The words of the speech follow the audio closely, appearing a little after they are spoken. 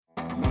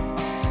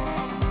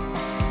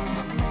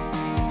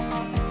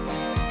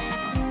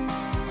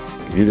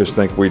You just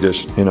think we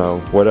just,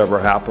 whatever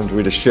happens,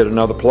 we just shit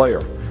another player.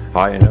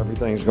 And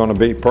everything's going to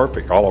be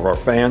perfect. All of our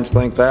fans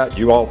think that.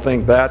 You all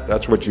think that.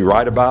 That's what you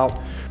write about.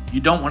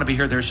 You don't want to be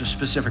here. There's a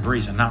specific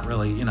reason. Not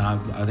really,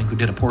 I think we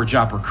did a poor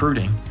job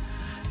recruiting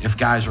if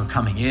guys are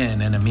coming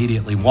in and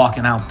immediately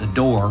walking out the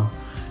door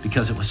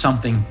because it was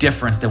something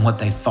different than what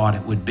they thought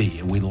it would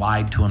be. We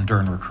lied to them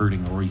during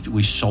recruiting, or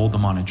we sold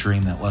them on a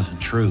dream that wasn't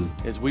true.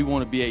 Is we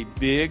want to be a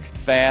big,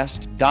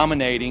 fast,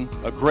 dominating,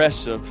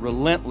 aggressive,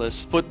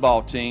 relentless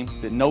football team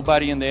that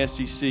nobody in the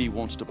SEC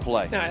wants to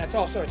play. Now, that's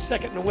also a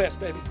second in the West,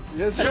 baby.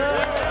 Yes, sir.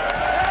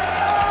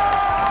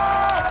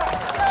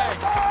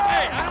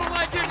 Hey, I don't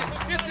like it.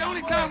 It's the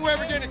only time we're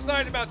ever getting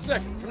excited about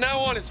second. From now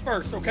on, it's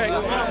first, okay?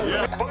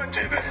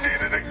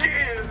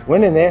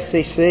 Winning the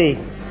SEC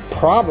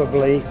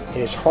probably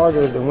is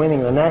harder than winning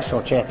the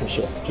national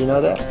championship. Do you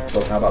know that?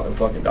 Well, how about them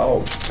fucking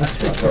dogs?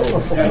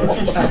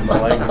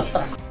 My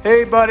language.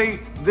 Hey, buddy,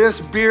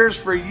 this beer's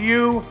for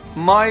you,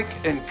 Mike,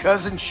 and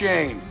Cousin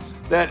Shane.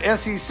 That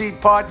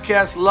SEC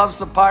podcast loves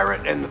the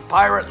Pirate, and the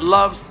Pirate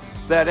loves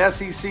that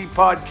SEC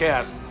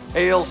podcast.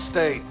 Hail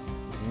State.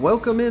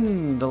 Welcome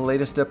in the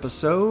latest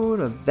episode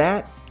of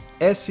That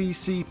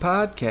SEC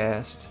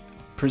Podcast,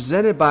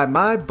 presented by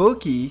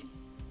MyBookie.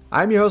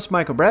 I'm your host,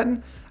 Michael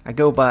Bratton. I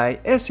go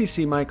by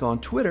SEC Mike on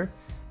Twitter,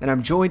 and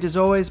I'm joined as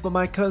always by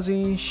my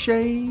cousin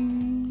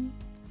Shane,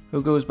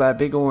 who goes by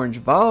Big Orange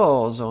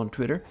Vols on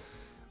Twitter.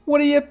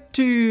 What are you up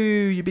to,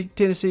 you big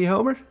Tennessee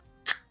homer?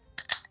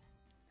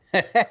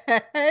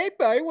 Hey,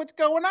 buddy, what's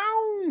going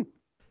on?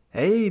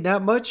 Hey,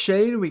 not much,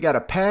 Shane. We got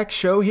a packed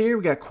show here.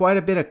 We got quite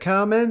a bit of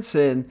comments,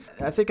 and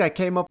I think I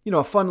came up,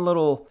 a fun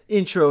little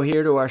intro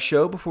here to our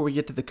show before we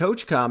get to the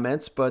coach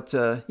comments. But,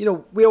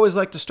 we always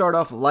like to start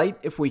off light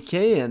if we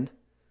can.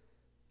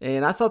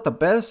 And I thought the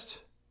best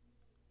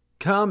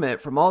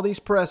comment from all these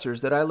pressers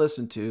that I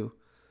listened to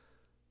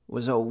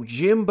was old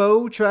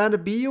Jimbo trying to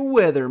be a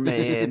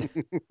weatherman.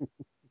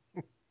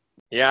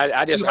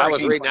 Yeah, I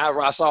was reading,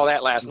 I saw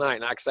that last night,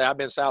 and I can say I've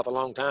been south a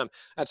long time.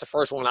 That's the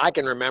first one I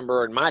can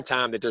remember in my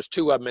time that there's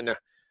two of them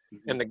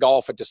in the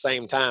Gulf at the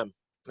same time.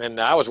 And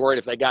I was worried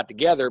if they got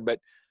together, but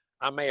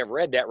I may have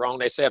read that wrong.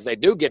 They say if they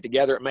do get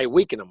together, it may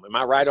weaken them. Am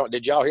I right on?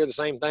 Did y'all hear the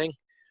same thing?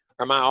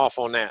 Or am I off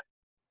on that?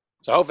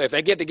 So hopefully if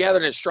they get together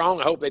and it's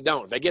strong, I hope they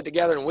don't. If they get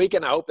together and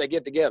weaken, I hope they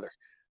get together.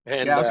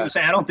 And, I was going to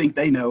say, I don't think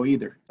they know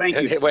either.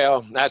 Thank you.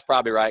 Well, that's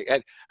probably right.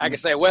 I can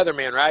say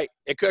weatherman, right?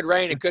 It could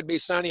rain, it could be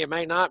sunny, it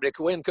may not, but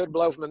the wind could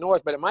blow from the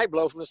north, but it might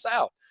blow from the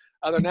south.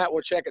 Other than that,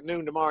 we'll check at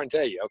noon tomorrow and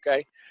tell you,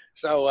 okay?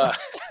 So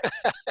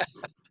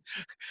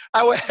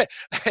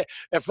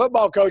if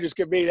football coaches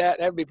could be that,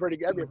 that'd be a pretty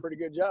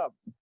good job.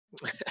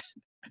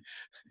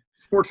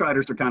 Sports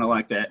writers are kind of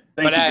like that.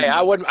 But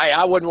I wouldn't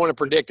want to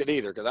predict it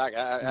either, because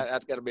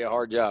that's got to be a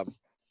hard job.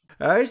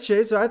 All right,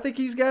 Shay, so I think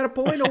he's got a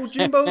point. Old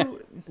Jimbo,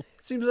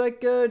 seems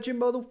like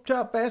Jimbo the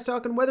top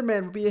fast-talking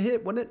weatherman would be a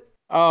hit, wouldn't it?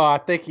 Oh, I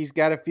think he's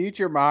got a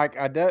future, Mike.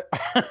 I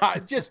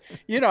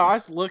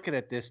was looking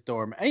at this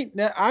storm.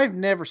 I've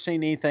never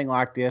seen anything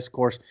like this. Of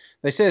course,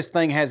 they say this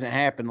thing hasn't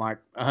happened like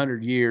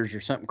 100 years or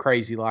something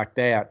crazy like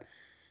that.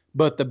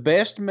 But the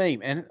best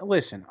meme, and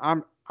listen,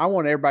 I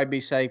want everybody to be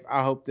safe.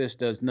 I hope this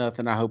does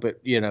nothing. I hope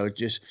it,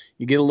 just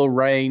you get a little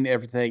rain,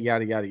 everything,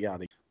 yada, yada,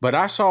 yada. But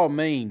I saw a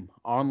meme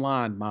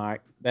online,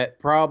 Mike, that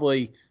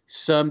probably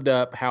summed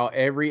up how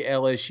every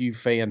LSU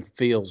fan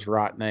feels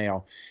right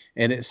now.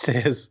 And it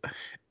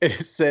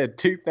said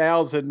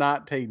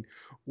 2019,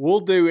 we'll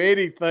do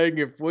anything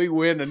if we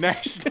win a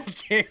national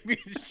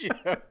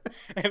championship.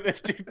 And then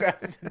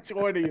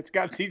 2020, it's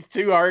got these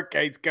two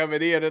hurricanes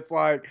coming in. It's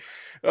like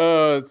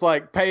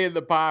paying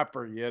the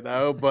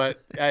piper,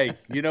 But, hey,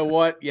 you know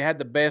what? You had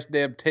the best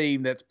damn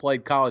team that's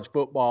played college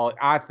football,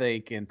 I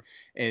think,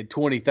 in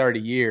 20, 30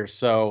 years.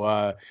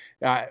 So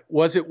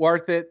was it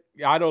worth it?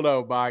 I don't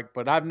know, Mike,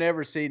 but I've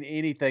never seen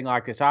anything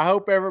like this. I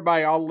hope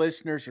everybody, all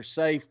listeners, are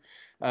safe.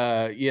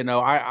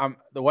 I'm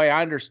the way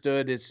I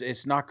understood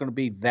it's not going to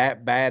be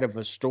that bad of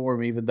a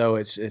storm, even though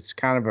it's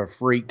kind of a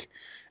freak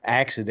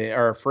accident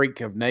or a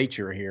freak of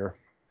nature here.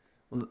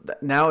 Well,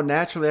 now,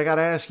 naturally, I got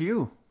to ask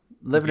you,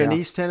 living in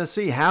East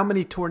Tennessee, how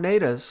many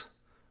tornadoes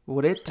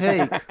would it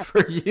take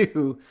for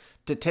you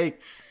to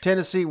take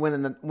Tennessee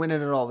winning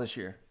it all this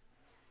year?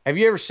 Have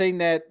you ever seen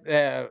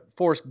that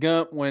Forrest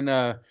Gump when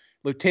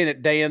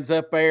Lieutenant Dan's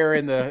up there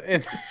in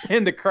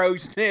the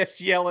crow's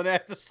nest yelling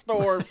at the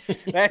storm?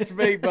 That's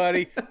me,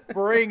 buddy.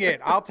 Bring it.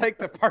 I'll take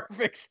the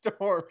perfect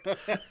storm.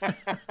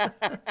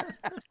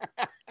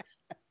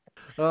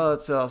 Oh,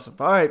 that's awesome.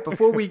 All right,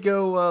 before we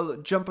go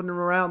jumping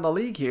around the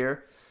league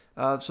here,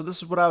 so this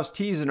is what I was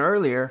teasing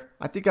earlier.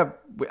 I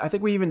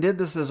think we even did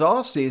this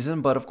off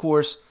season, but of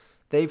course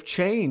they've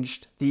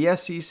changed the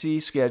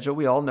SEC schedule.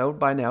 We all know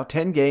by now,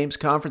 10 games,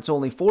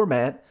 conference-only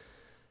format.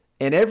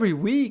 And every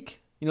week,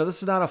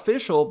 this is not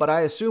official, but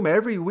I assume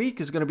every week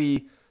is going to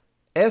be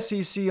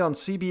SEC on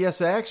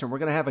CBS action. We're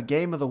going to have a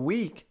game of the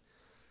week.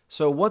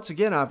 So once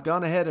again, I've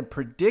gone ahead and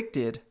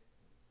predicted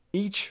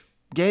each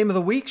game of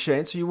the week,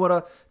 Shane. So you want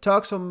to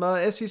talk some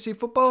SEC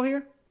football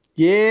here?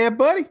 Yeah,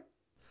 buddy.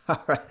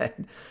 All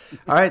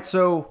right.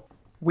 So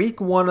Week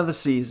 1 of the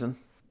season.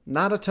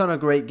 Not a ton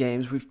of great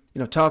games. We've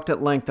talked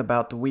at length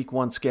about the Week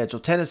 1 schedule.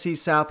 Tennessee,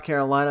 South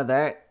Carolina,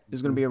 that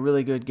is going to be a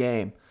really good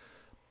game.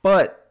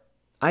 But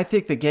I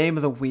think the game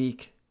of the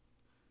week,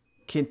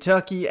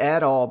 Kentucky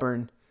at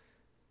Auburn,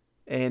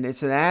 and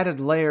it's an added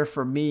layer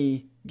for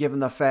me given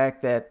the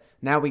fact that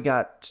now we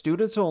got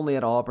students only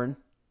at Auburn.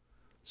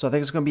 So I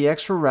think it's going to be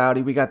extra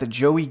rowdy. We got the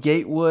Joey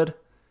Gatewood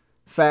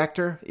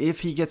factor. If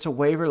he gets a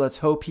waiver, let's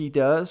hope he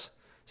does.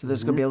 So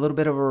there's going to be a little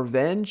bit of a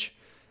revenge.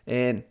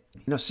 And,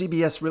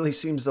 CBS really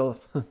seems to,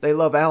 they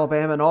love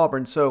Alabama and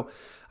Auburn. So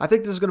I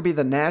think this is going to be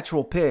the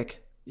natural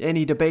pick.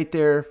 Any debate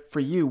there for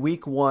you?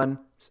 Week 1,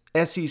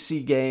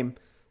 SEC game,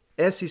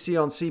 SEC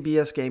on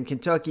CBS game,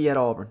 Kentucky at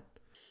Auburn.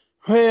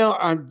 Well,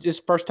 I'm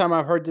just first time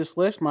I've heard this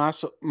list,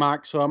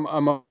 Mike. So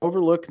I'm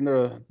overlooking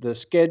the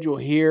schedule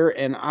here,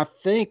 and I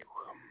think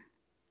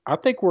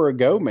we're a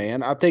go,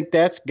 man. I think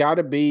that's got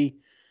to be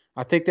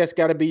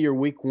your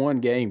Week 1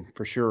 game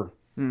for sure.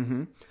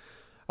 Mm-hmm.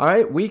 All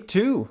right, Week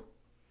 2,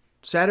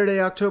 Saturday,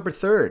 October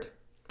 3rd,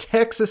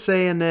 Texas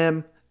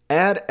A&M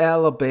at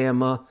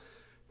Alabama.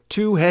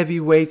 2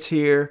 heavyweights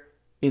here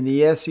in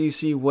the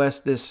SEC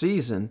West this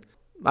season.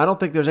 I don't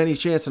think there's any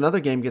chance another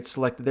game gets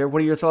selected there.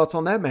 What are your thoughts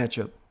on that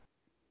matchup?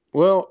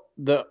 Well,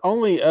 the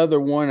only other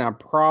one I'm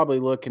probably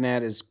looking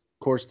at is, of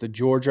course, the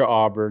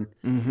Georgia-Auburn.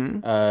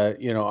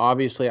 Mm-hmm.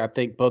 Obviously, I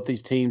think both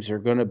these teams are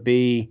going to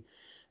be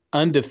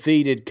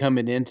undefeated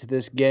coming into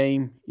this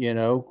game.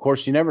 Of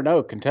course, you never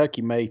know.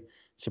 Kentucky may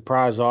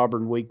surprise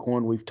Auburn Week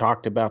 1. We've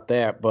talked about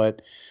that.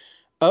 But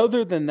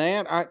other than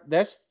that,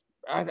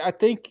 I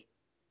think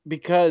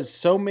because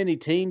so many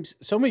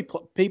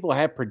people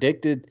have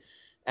predicted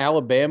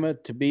Alabama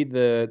to be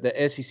the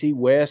SEC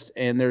West,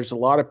 and there's a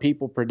lot of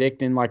people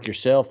predicting, like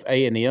yourself,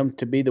 A&M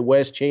to be the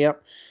West champ.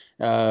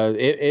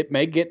 It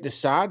may get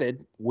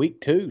decided Week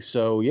 2.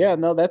 So yeah,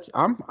 no,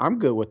 I'm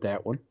good with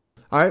that one.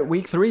 All right,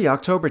 Week 3,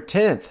 October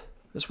 10th.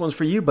 This one's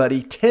for you,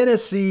 buddy.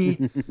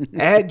 Tennessee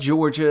at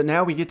Georgia.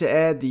 Now we get to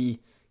add the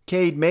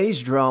Cade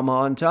Mays drama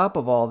on top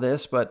of all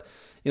this, but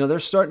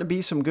there's starting to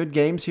be some good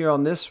games here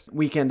on this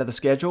weekend of the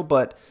schedule.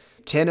 But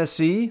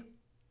Tennessee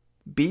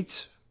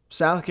beats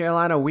South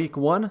Carolina Week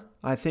 1.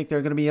 I think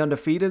they're going to be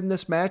undefeated in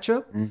this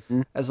matchup.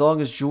 Mm-hmm. As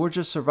long as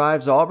Georgia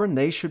survives Auburn,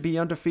 they should be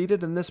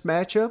undefeated in this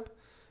matchup.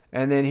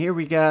 And then here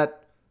we got,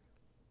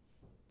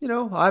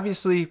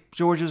 obviously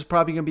Georgia's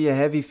probably going to be a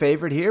heavy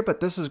favorite here, but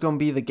this is going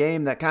to be the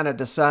game that kind of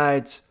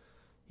decides,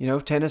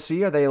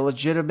 Tennessee, are they a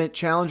legitimate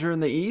challenger in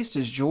the East?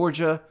 Is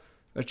Georgia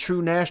a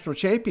true national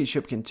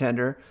championship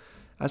contender?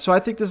 So I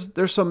think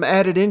there's some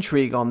added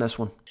intrigue on this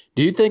one.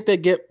 Do you think they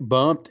get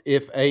bumped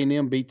if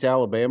A&M beats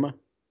Alabama?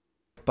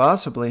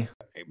 Possibly.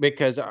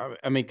 Because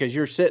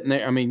you're sitting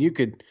there. You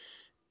could,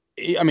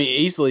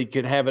 easily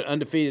could have an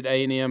undefeated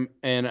A&M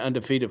and an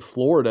undefeated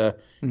Florida.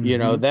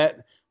 Mm-hmm.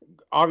 That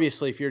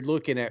obviously, if you're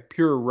looking at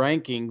pure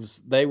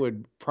rankings, they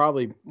would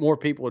probably more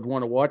people would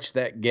want to watch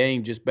that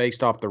game just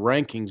based off the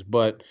rankings.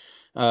 But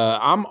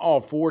I'm all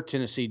for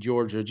Tennessee,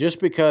 Georgia,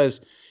 just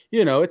because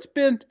it's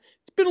been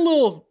a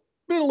little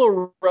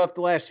rough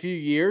the last few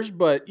years,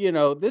 but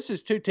this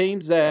is 2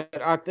 teams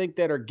that I think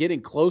that are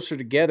getting closer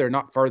together,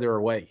 not further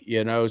away.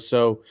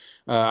 So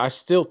I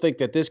still think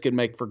that this could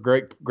make for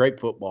great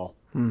football.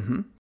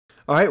 Mm-hmm.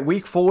 All right,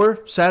 Week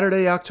 4,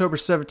 Saturday, October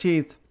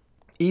 17th.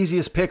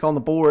 Easiest pick on the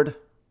board,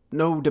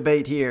 no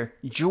debate here.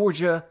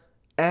 Georgia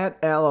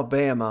at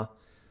Alabama.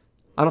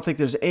 I don't think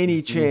there's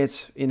any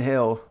chance in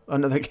hell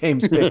another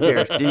game's picked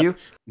here. Do you?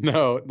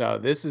 No,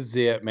 this is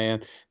it,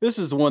 man. This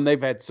is the one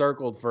they've had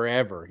circled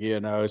forever,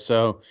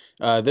 So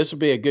this will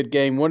be a good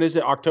game. When is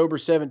it? October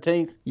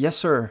 17th? Yes,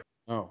 sir.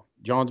 Oh,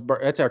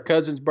 that's our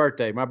cousin's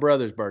birthday, my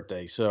brother's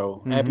birthday.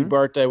 So happy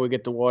birthday. We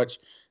get to watch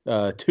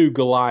 2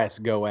 Goliaths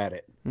go at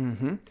it.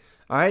 Mm-hmm.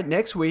 All right,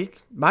 next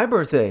week, my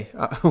birthday,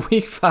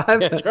 Week 5.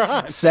 That's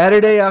right.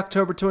 Saturday,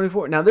 October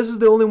 24th. Now, this is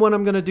the only one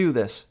I'm going to do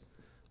this,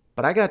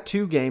 but I got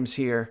 2 games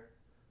here.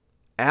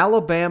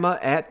 Alabama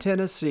at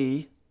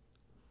Tennessee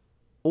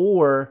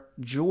or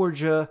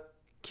Georgia,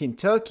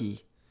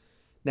 Kentucky.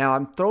 Now,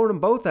 I'm throwing them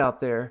both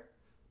out there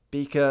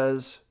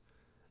because,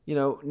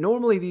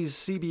 normally these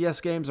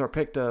CBS games are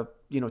picked up,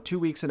 2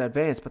 weeks in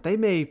advance, but they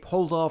may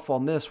hold off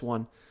on this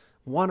one.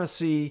 Want to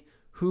see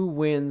who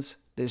wins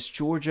this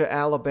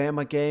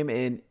Georgia-Alabama game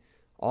and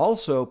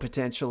also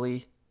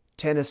potentially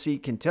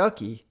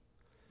Tennessee-Kentucky.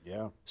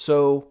 Yeah.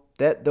 So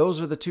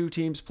those are the 2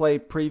 teams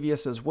played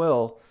previous as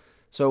well.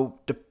 So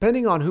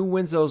depending on who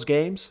wins those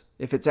games,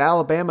 if it's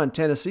Alabama and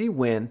Tennessee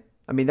win,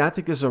 I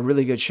think this is a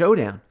really good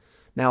showdown.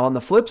 Now on the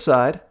flip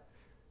side,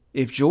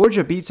 if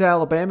Georgia beats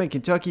Alabama and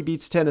Kentucky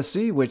beats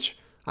Tennessee, which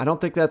I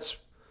don't think that's,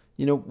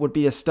 would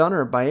be a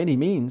stunner by any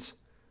means,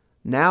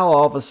 now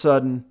all of a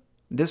sudden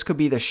this could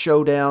be the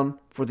showdown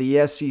for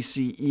the SEC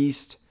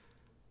East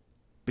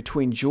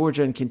between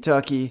Georgia and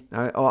Kentucky.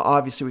 Now,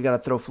 obviously we got to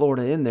throw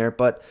Florida in there,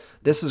 but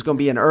this is going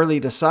to be an early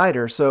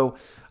decider. So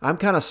I'm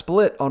kind of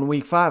split on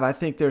Week 5. I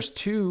think there's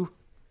 2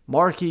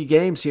 marquee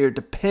games here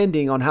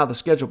depending on how the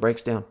schedule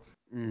breaks down.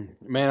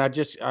 Man,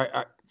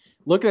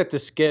 looking at the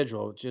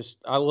schedule,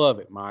 I love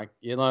it, Mike.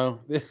 I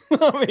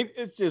mean,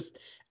 it's just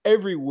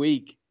every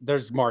week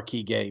there's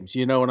marquee games.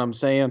 You know what I'm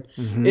saying?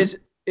 Mm-hmm. Is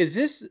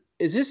this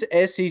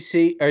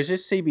SEC or is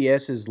this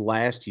CBS's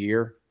last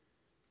year?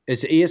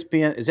 Is that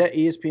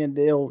ESPN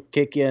deal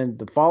kick in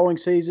the following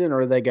season,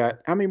 or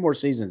how many more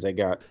seasons they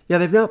got? Yeah,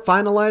 they've not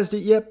finalized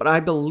it yet, but I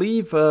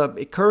believe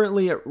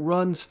currently it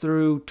runs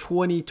through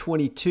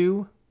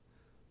 2022.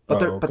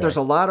 But there's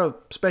a lot of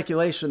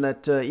speculation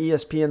that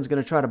ESPN's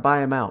going to try to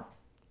buy him out.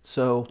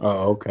 So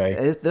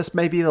okay. This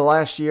may be the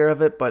last year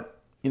of it, but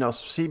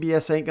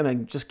CBS ain't going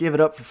to just give it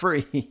up for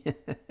free.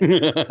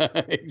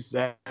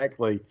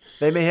 Exactly.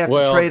 They may have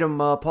to trade him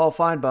Paul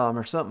Feinbaum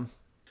or something.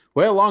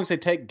 Well, as long as they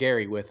take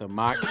Gary with them,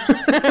 Mike.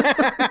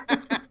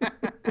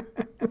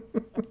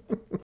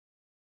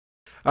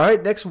 All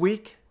right, next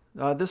week,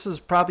 this is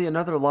probably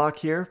another lock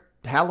here.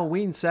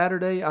 Halloween,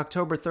 Saturday,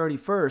 October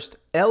 31st,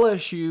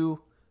 LSU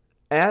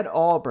at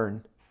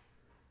Auburn.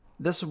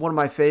 This is one of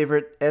my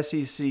favorite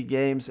SEC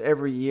games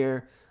every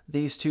year.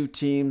 These two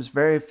teams,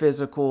 very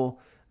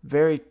physical,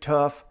 very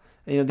tough.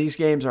 These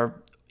games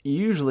are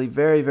usually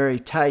very, very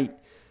tight.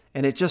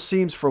 And it just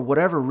seems for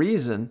whatever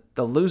reason,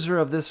 the loser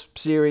of this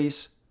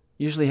series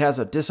usually has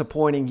a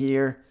disappointing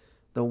year.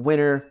 The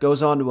winner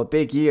goes on to a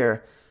big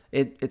year.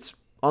 It's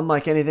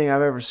unlike anything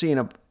I've ever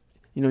seen.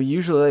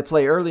 Usually they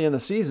play early in the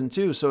season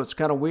too, so it's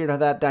kind of weird how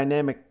that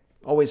dynamic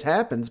always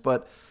happens.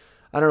 But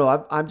I don't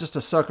know. I'm just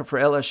a sucker for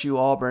LSU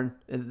Auburn.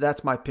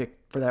 That's my pick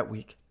for that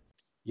week.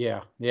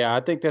 Yeah, I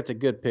think that's a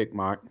good pick,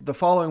 Mike. The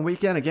following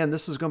weekend, again,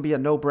 this is going to be a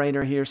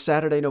no-brainer here.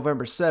 Saturday,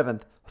 November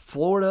 7th,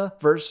 Florida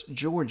versus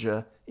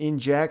Georgia in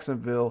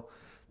Jacksonville.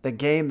 The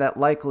game that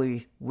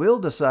likely will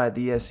decide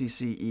the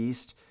SEC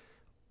East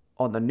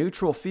on the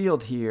neutral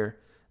field here.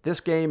 This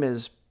game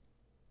has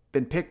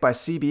been picked by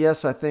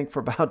CBS, I think, for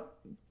about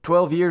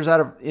 12 years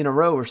in a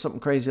row or something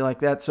crazy like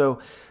that. So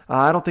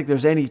I don't think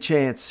there's any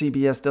chance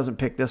CBS doesn't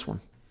pick this one.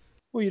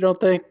 Well, you don't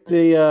think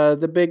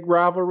the big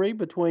rivalry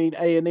between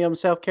A&M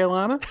South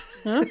Carolina?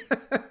 Huh?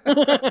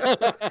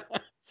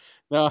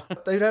 No.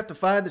 They'd have to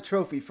find the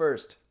trophy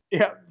first.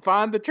 Yeah,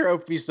 find the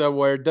trophy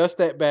somewhere. Dust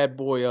that bad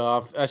boy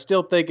off. I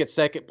still think it's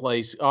second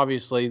place.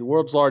 Obviously, the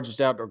world's largest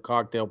outdoor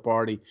cocktail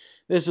party.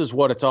 This is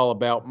what it's all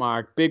about,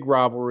 Mike. Big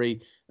rivalry.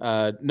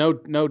 No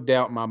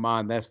doubt in my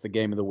mind that's the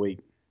game of the week.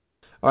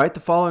 All right, the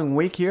following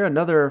week here,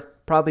 another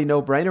probably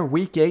no-brainer.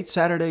 Week 8,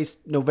 Saturday,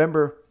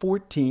 November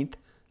 14th,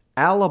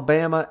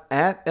 Alabama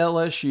at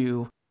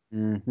LSU.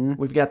 Mm-hmm.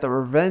 We've got the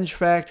revenge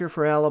factor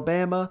for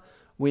Alabama.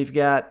 We've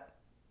got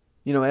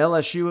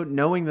LSU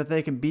knowing that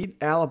they can beat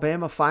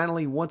Alabama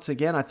finally once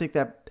again. I think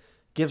that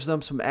gives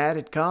them some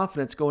added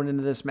confidence going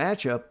into this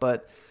matchup,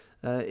 but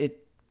I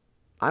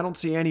don't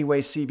see any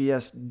way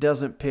CBS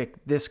doesn't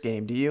pick this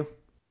game. Do you?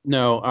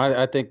 No,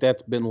 I think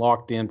that's been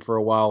locked in for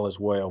a while as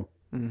well.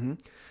 Mm-hmm.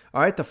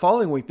 All right, the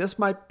following week, this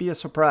might be a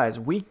surprise.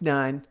 Week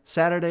 9,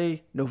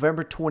 Saturday,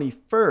 November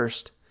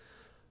 21st.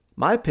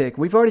 My pick,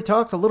 we've already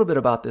talked a little bit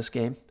about this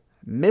game.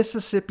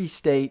 Mississippi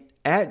State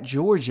at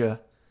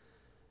Georgia.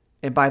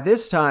 And by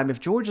this time,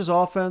 if Georgia's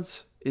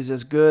offense is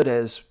as good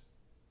as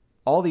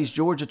all these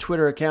Georgia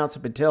Twitter accounts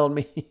have been telling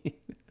me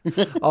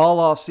all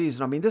off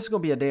season, I mean, this is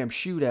going to be a damn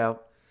shootout.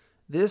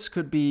 This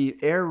could be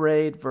air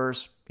raid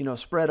versus,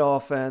 spread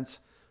offense.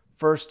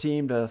 First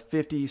team to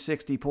 50,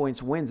 60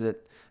 points wins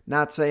it.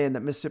 Not saying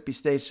that Mississippi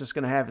State's just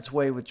going to have its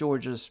way with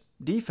Georgia's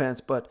defense,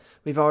 but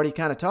we've already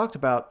kind of talked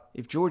about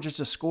if Georgia's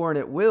just scoring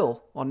at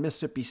will on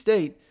Mississippi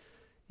State,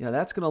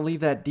 that's going to leave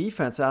that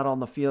defense out on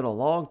the field a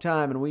long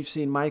time, and we've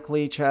seen Mike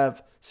Leach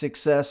have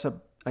success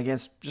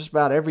against just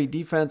about every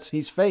defense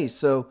he's faced.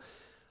 So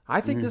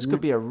I think this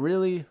could be a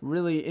really,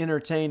 really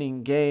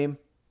entertaining game.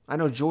 I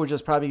know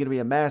Georgia's probably going to be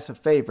a massive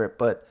favorite,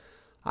 but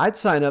I'd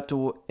sign up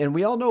to, and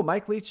we all know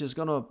Mike Leach is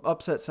going to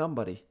upset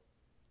somebody.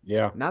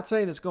 Yeah. Not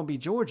saying it's going to be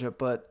Georgia,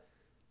 but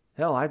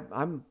hell,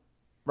 I'm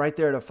right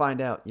there to find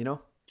out,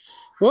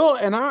 Well,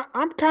 and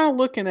I'm kind of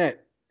looking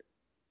at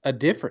a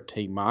different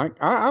team, Mike.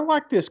 I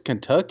like this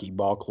Kentucky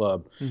ball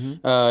club.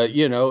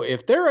 Mm-hmm.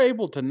 If they're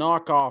able to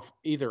knock off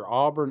either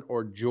Auburn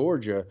or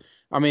Georgia,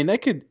 I mean, they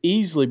could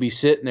easily be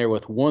sitting there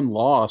with one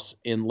loss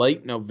in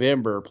late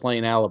November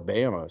playing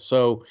Alabama.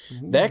 So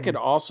that could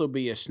also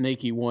be a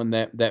sneaky one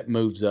that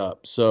moves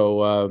up.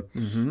 So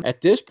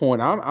at this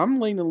point, I'm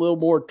leaning a little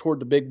more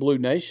toward the Big Blue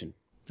Nation.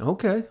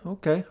 Okay.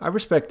 I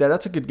respect that.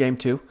 That's a good game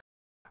too.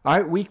 All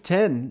right, Week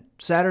 10,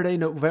 Saturday,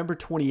 November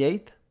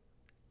 28th.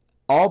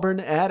 Auburn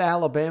at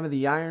Alabama,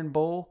 the Iron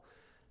Bowl.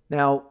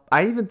 Now,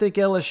 I even think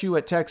LSU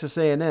at Texas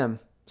A&M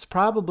is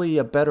probably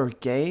a better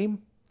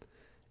game.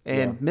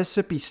 And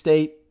Mississippi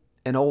State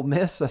and Ole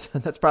Miss,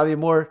 that's probably a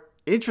more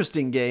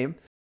interesting game.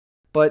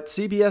 But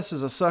CBS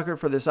is a sucker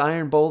for this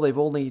Iron Bowl. They've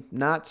only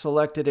not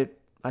selected it,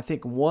 I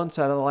think, once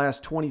out of the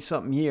last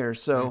 20-something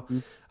years. So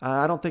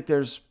I don't think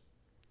there's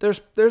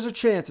a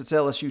chance it's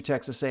LSU,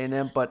 Texas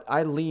A&M, but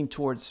I lean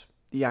towards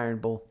the Iron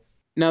Bowl.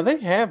 Now, they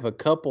have a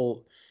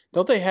couple...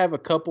 Don't they have a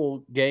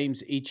couple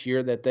games each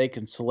year that they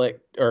can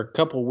select, or a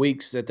couple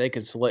weeks that they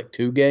can select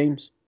 2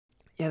 games?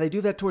 Yeah, they do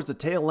that towards the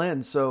tail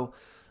end. So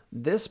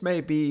this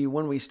may be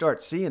when we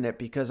start seeing it,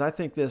 because I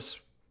think this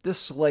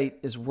slate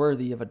is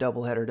worthy of a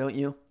doubleheader, don't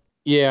you?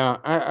 Yeah,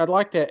 I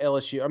like that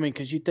LSU. I mean,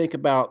 because you think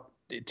about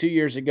 2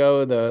 years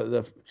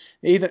ago,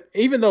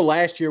 even though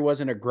last year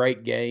wasn't a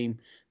great game,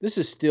 this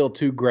is still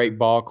two great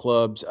ball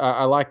clubs.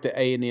 I like the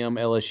A&M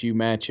LSU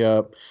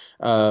matchup.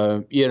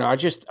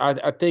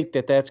 I think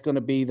that's going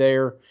to be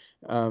there.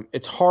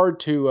 It's hard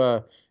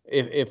to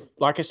if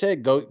like I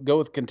said, go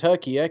with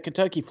Kentucky. That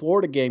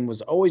Kentucky-Florida game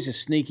was always a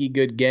sneaky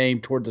good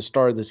game toward the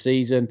start of the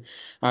season.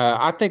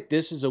 I think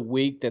this is a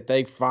week that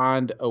they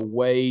find a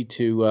way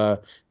to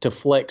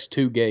flex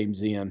two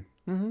games in.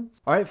 Mm-hmm.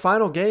 All right,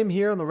 final game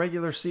here on the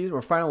regular season,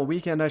 or final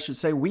weekend, I should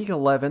say, Week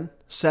 11,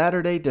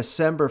 Saturday,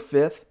 December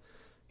 5th.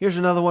 Here's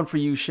another one for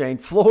you, Shane.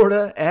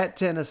 Florida at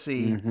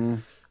Tennessee. Mm-hmm.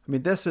 I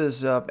mean, this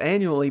has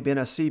annually been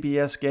a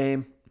CBS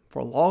game for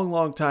a long,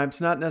 long time. It's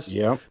not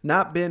necessarily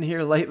not been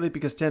here lately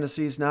because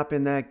Tennessee's not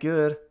been that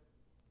good,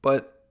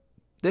 but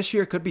this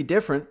year could be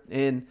different.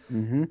 And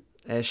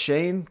as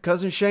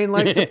cousin Shane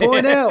likes to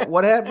point out,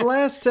 what happened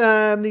last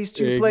time these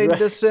two played in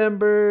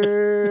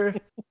December?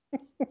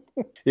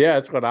 Yeah,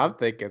 that's what I'm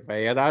thinking,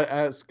 man.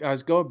 I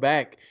was going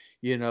back,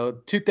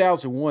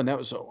 2001. That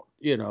was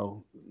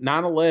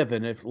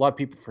 9/11. If a lot of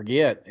people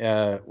forget,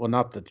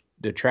 not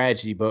the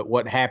tragedy, but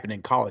what happened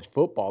in college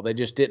football. They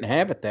just didn't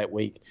have it that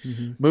week.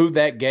 Mm-hmm. Moved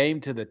that game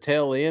to the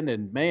tail end,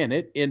 and man,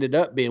 it ended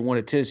up being one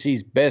of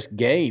Tennessee's best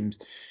games.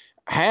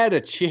 Had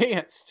a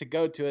chance to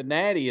go to a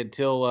natty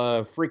until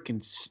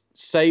freaking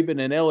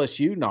Saban and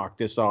LSU knocked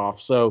this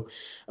off. So,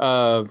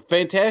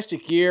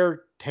 fantastic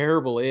year,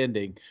 terrible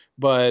ending.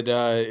 But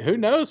who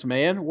knows,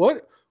 man?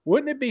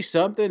 Wouldn't it be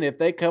something if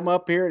they come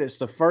up here and it's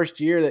the first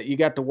year that you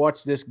got to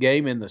watch this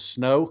game in the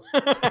snow?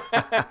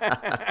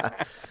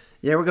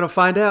 Yeah, we're going to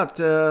find out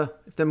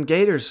if them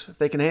Gators, if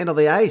they can handle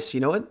the ice,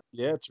 you know what?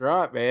 Yeah, that's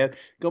right, man. It's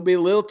going to be a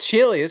little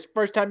chilly. It's the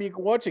first time you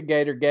can watch a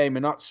Gator game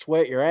and not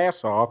sweat your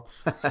ass off.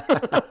 All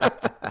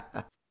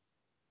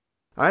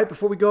right,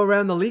 before we go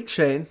around the league,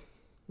 Shane,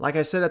 like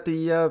I said at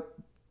the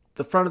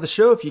front of the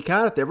show, if you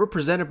caught it there, we're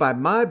presented by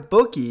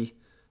MyBookie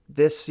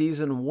this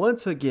season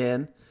once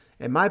again.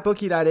 At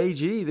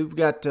MyBookie.ag, we've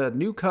got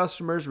new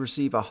customers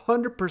receive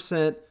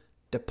 100%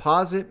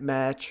 deposit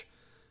match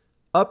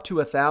up to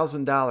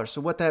 $1,000.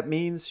 So what that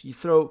means, you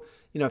throw,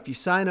 if you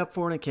sign up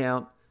for an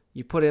account,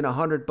 you put in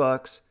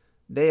 $100,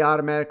 they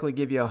automatically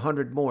give you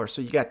 100 more.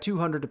 So you got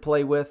 200 to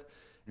play with.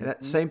 And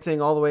that same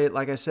thing all the way,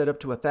 like I said,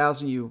 up to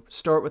 1,000. You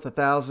start with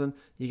 1,000.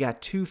 You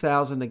got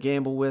 2,000 to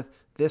gamble with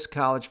this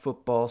college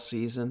football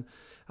season.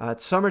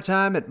 It's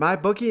summertime at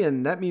MyBookie,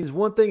 and that means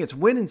one thing: it's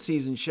winning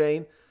season,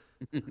 Shane.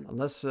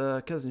 Unless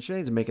cousin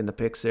Shane's making the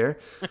picks there.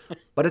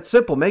 But it's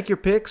simple: make your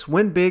picks,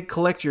 win big,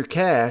 collect your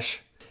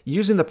cash.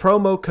 Using the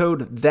promo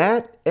code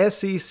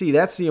ThatSEC,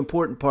 that's the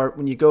important part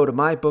when you go to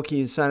MyBookie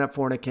and sign up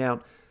for an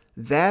account.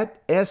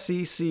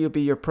 ThatSEC will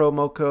be your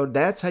promo code.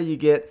 That's how you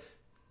get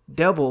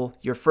double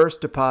your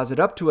first deposit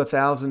up to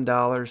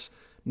 $1,000.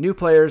 New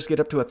players get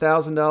up to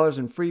 $1,000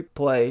 in free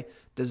play,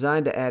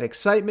 designed to add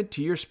excitement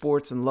to your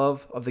sports and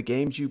love of the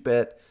games you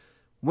bet.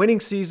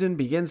 Winning season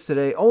begins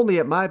today only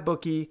at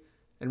MyBookie.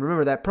 And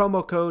remember, that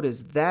promo code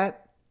is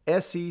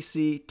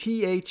ThatSEC,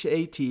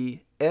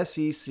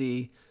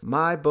 ThatSEC,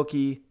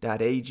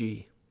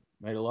 MyBookie.ag.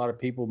 Made a lot of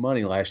people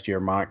money last year,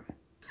 Mike.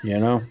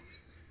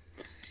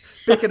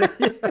 Speaking of,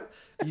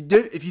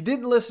 if you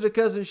didn't listen to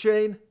cousin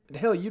Shane,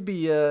 hell, you'd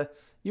be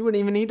you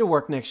wouldn't even need to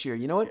work next year.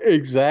 You know what?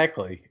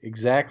 Exactly.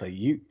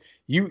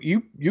 You've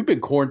been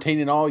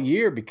quarantining all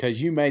year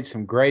because you made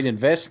some great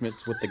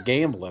investments with the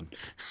gambling.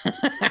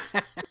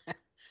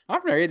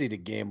 I'm ready to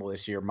gamble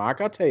this year,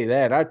 Mike. I'll tell you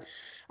that.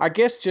 I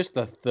guess just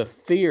the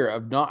fear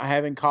of not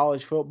having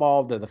college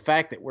football, the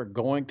fact that we're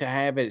going to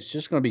have it, it's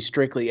just going to be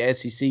strictly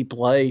SEC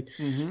play.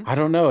 Mm-hmm. I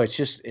don't know. It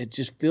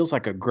just feels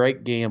like a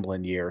great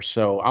gambling year.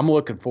 So I'm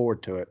looking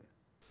forward to it.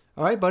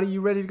 All right, buddy,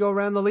 you ready to go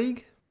around the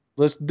league?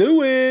 Let's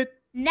do it.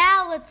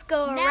 Now let's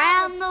go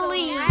around the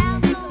league.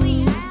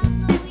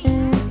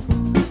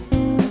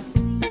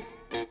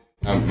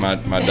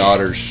 My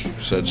daughters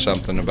said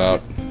something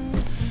about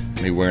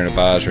me wearing a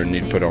visor and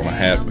need to put on a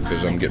hat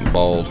because I'm getting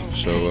bald.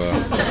 So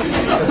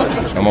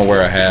I'm going to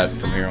wear a hat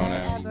from here on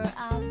out.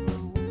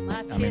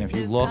 I mean, if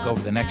you look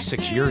over the next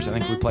 6 years, I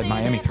think we played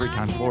Miami 3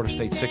 times, Florida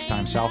State 6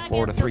 times, South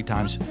Florida 3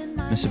 times,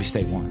 Mississippi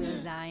State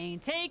once.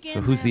 So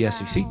who's the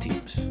SEC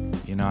teams?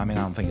 I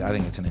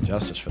think it's an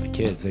injustice for the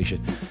kids. We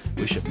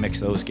should mix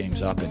those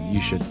games up, and you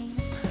should,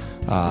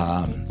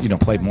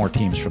 play more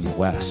teams from the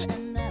West.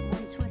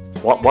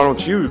 Why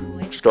don't you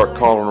start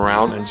calling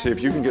around and see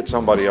if you can get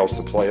somebody else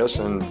to play us,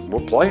 and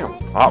we'll play them.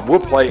 We'll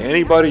play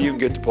anybody you can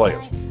get to play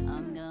us.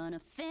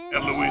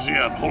 In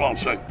Louisiana, hold on a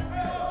second.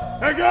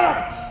 Hey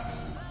guys!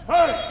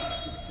 Hey!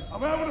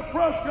 I'm having a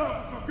press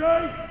conference,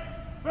 okay?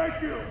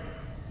 Thank you.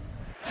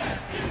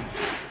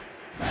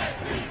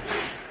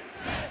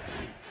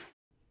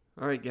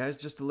 All right, guys,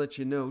 just to let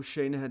you know,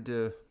 Shane had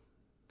to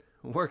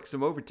work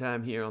some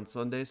overtime here on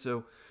Sunday, so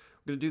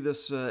we're going to do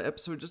this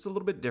episode just a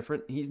little bit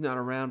different. He's not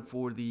around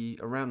for the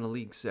Around the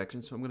League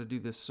section, so I'm going to do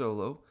this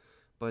solo.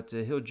 but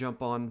he'll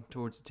jump on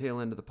towards the tail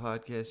end of the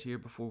podcast here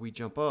before we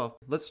jump off.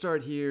 Let's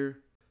start here,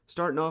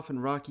 starting off in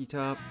Rocky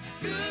Top.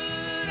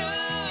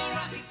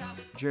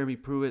 Jeremy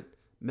Pruitt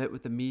met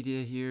with the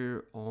media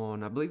here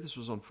on, I believe this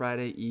was on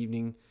Friday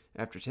evening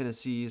after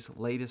Tennessee's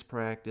latest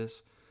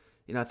practice.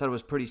 I thought it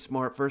was pretty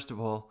smart. First of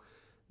all,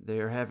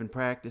 they're having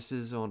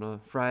practices on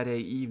a Friday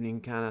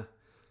evening,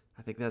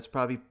 I think that's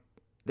probably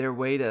their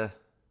way to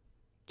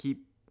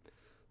keep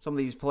some of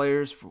these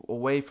players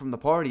away from the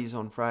parties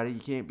on Friday.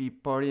 You can't be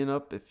partying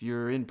up if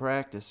you're in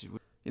practice.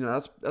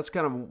 That's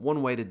kind of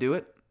one way to do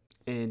it.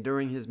 And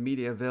during his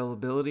media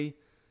availability,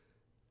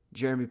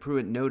 Jeremy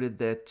Pruitt noted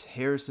that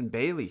Harrison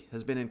Bailey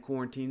has been in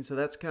quarantine, so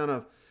that's kind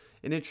of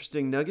an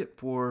interesting nugget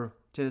for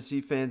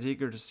Tennessee fans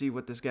eager to see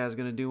what this guy's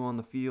going to do on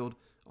the field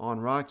on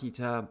Rocky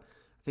Top.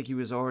 I think he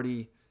was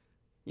already,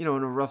 in a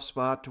rough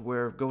spot to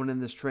where going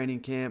in this training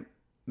camp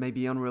may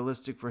be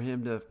unrealistic for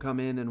him to come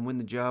in and win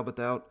the job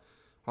without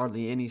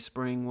hardly any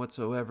spring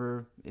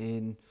whatsoever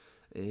in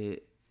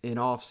an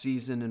off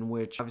season in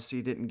which obviously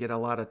he didn't get a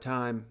lot of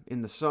time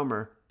in the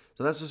summer.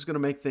 So that's just going to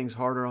make things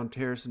harder on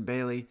Harrison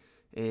Bailey,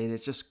 and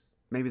it's just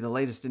maybe the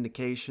latest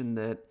indication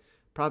that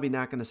probably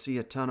not going to see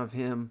a ton of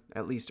him,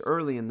 at least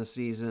early in the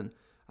season.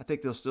 I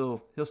think he'll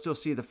still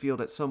see the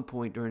field at some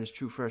point during his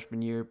true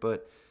freshman year,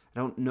 but I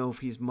don't know if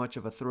he's much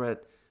of a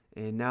threat.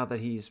 And now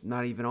that he's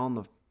not even on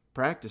the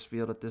practice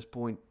field at this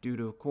point due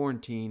to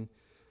quarantine,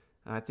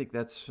 I think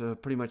that's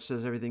pretty much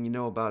says everything you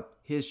know about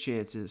his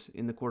chances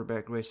in the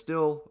quarterback race.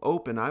 Still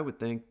open, I would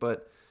think,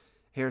 but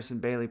Harrison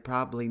Bailey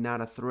probably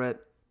not a threat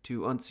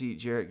to unseat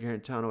Jarrett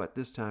Garantano at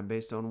this time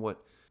based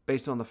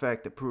on the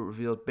fact that Pruitt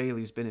revealed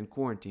Bailey's been in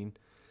quarantine.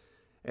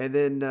 And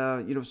then,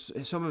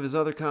 some of his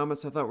other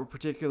comments I thought were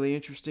particularly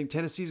interesting.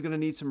 Tennessee's going to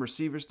need some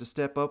receivers to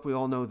step up. We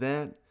all know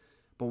that.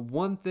 But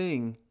one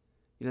thing,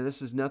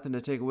 this is nothing to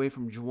take away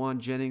from Juwan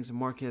Jennings and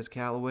Marquez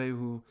Callaway,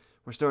 who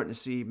we're starting to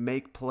see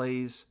make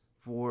plays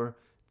for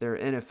their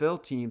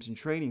NFL teams and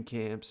training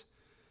camps.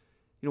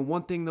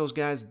 One thing those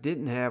guys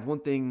didn't have,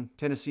 one thing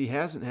Tennessee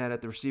hasn't had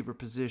at the receiver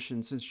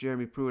position since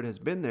Jeremy Pruitt has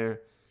been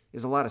there,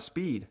 is a lot of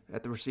speed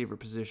at the receiver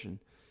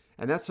position.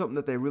 And that's something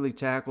that they really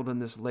tackled in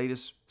this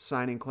latest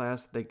signing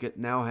class that they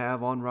now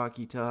have on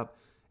Rocky Top,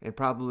 and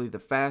probably the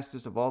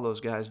fastest of all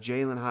those guys.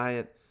 Jalen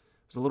Hyatt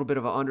was a little bit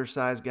of an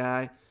undersized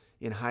guy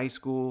in high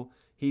school.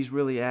 He's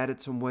really added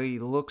some weight. He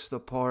looks the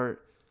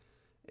part.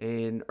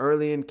 And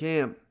early in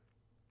camp,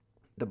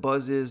 the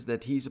buzz is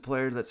that he's a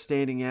player that's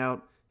standing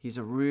out. He's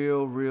a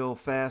real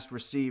fast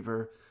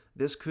receiver.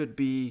 This could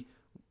be,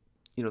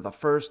 the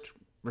first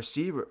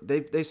receiver.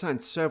 They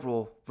signed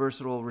several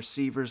versatile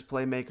receivers,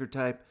 playmaker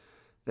type,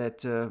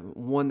 that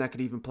one that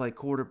could even play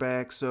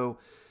quarterback. So,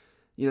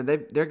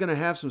 they're going to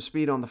have some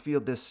speed on the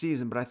field this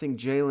season, but I think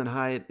Jalen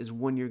Hyatt is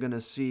one you're going to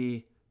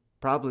see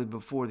probably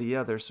before the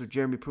other. So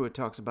Jeremy Pruitt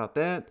talks about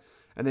that.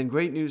 And then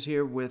great news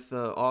here with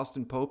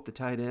Austin Pope, the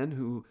tight end,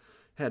 who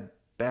had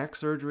back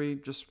surgery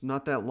just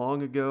not that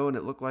long ago, and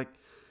it looked like,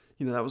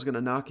 that was going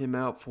to knock him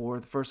out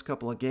for the first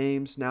couple of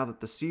games. Now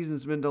that the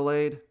season's been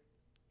delayed,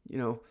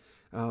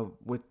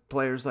 with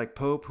players like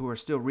Pope who are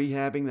still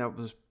rehabbing, that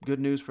was good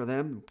news for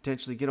them,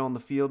 potentially get on the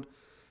field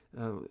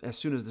as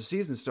soon as the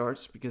season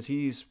starts, because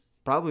he's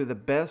probably the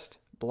best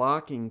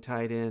blocking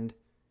tight end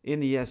in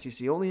the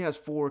SEC. Only has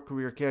 4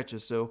 career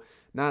catches, so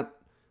not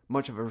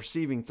much of a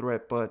receiving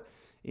threat, but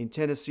in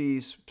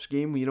Tennessee's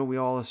scheme, we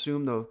all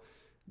assume the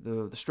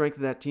strength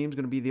of that team is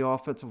going to be the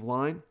offensive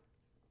line.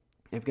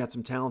 They've got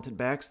some talented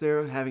backs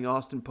there. Having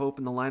Austin Pope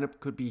in the lineup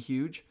could be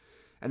huge.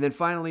 And then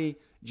finally,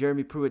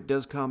 Jeremy Pruitt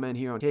does comment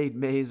here on Cade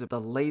Mays, the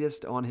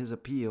latest on his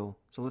appeal.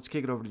 So let's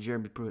kick it over to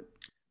Jeremy Pruitt.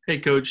 Hey,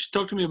 Coach,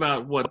 talk to me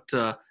about what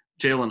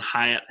Jalen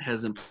Hyatt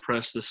has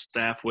impressed the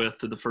staff with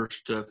through the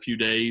first few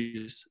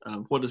days.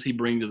 What does he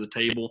bring to the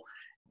table?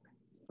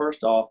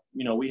 First off,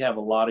 we have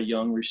a lot of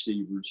young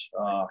receivers.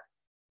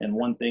 And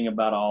one thing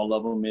about all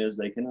of them is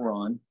they can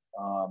run.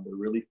 They're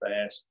really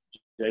fast.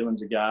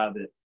 Jalen's a guy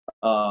that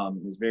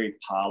is very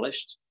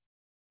polished.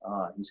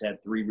 He's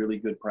had 3 really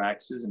good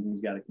practices, and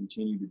he's got to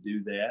continue to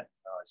do that.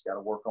 He's got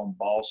to work on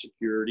ball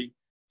security.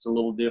 It's a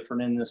little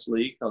different in this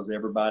league because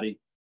everybody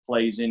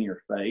plays in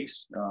your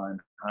face. In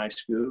high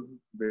school,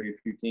 very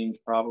few teams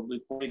probably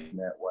played in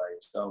that way.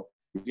 So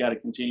he's got to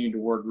continue to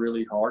work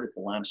really hard at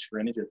the line of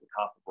scrimmage, at the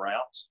top of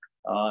routes.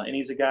 And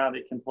he's a guy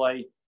that can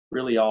play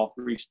really all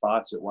 3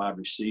 spots at wide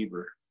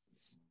receiver.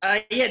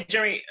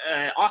 Jeremy,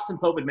 Austin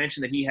Pope had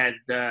mentioned that he had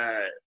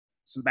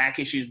some back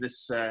issues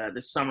this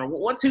summer.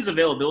 What's his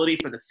availability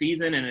for the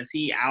season, and is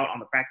he out on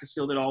the practice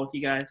field at all with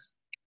you guys?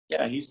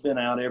 Yeah, he's been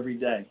out every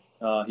day.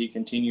 He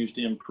continues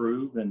to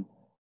improve, and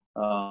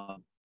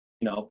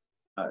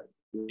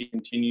he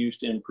continues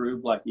to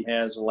improve like he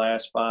has the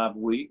last 5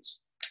 weeks.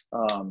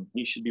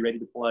 He should be ready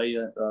to play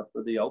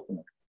for the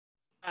opener.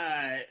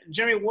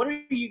 Jeremy, what are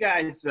you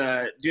guys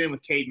doing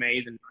with Cade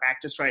Mays in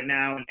practice right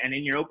now? And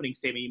in your opening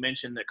statement, you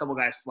mentioned a couple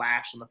guys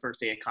flashed on the first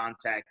day of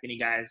contact. Any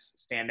guys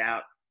stand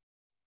out?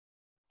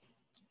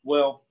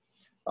 Well,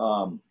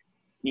 we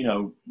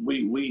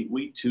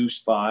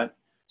 2-spot,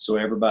 so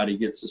everybody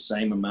gets the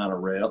same amount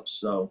of reps.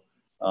 So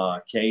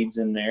Cade's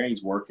in there.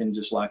 He's working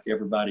just like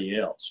everybody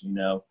else,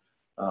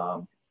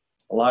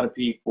 a lot of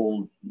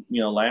people,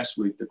 last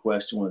week the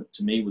question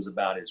to me was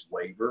about his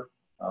waiver.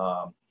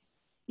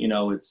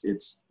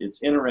 It's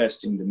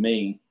interesting to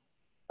me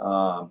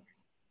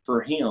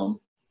for him,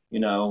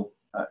 the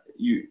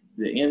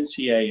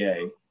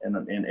NCAA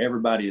and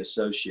everybody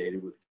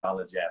associated with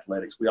college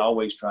athletics, we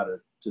always try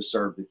to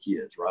serve the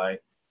kids, right?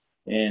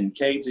 And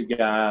Cade's a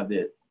guy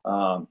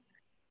that,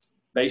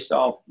 based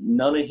off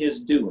none of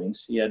his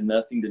doings, he had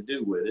nothing to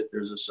do with it.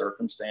 There's a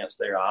circumstance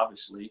there,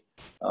 obviously,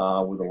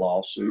 with a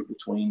lawsuit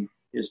between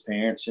his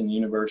parents and the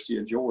University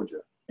of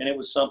Georgia. And it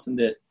was something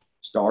that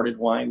started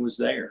while he was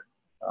there.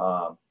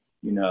 I'm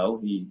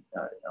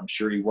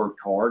sure he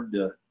worked hard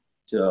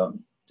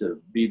to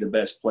be the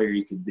best player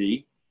he could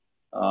be.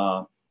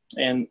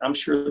 And I'm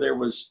sure there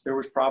was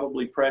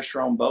probably pressure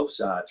on both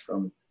sides,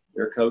 from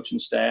their coaching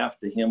staff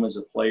to him as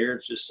a player.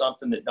 It's just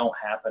something that don't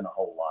happen a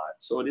whole lot.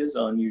 So it is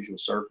an unusual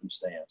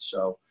circumstance.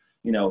 So,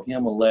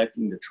 him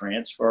electing to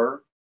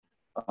transfer,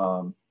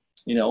 and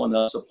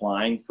us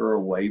applying for a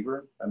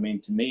waiver, I mean,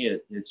 to me,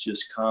 it's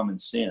just common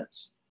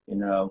sense.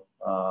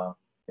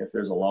 If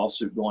there's a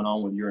lawsuit going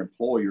on with your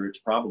employer, it's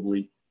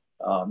probably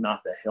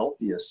not the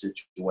healthiest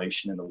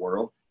situation in the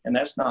world. And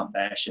that's not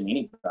bashing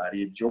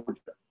anybody at Georgia.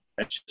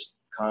 That's just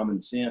common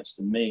sense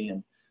to me.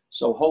 And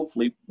so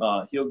hopefully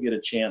he'll get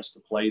a chance to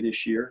play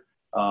this year.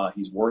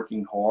 He's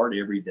working hard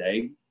every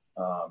day,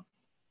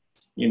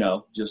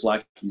 just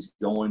like he's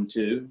going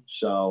to.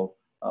 So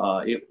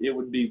it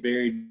would be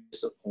very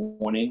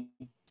disappointing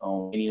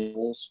on any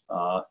levels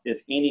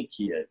if any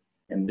kid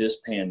in this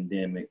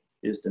pandemic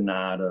is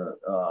denied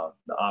the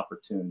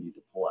opportunity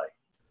to play.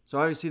 So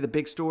obviously the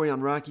big story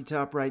on Rocky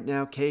Top right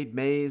now, Cade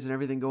Mays and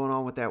everything going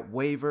on with that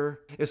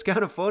waiver. It's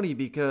kind of funny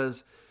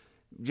because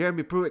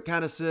Jeremy Pruitt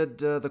kind of said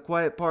the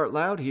quiet part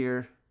loud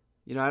here.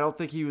 I don't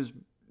think he was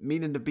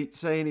meaning to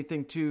say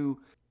anything too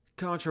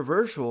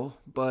controversial,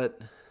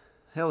 but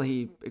hell,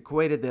 he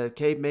equated the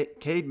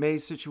Cade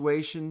Mays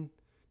situation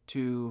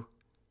to,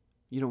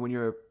 when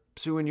you're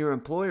suing your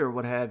employer or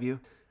what have you.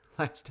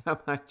 Last time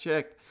I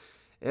checked,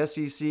 SEC,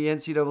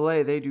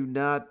 NCAA, they do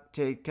not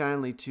take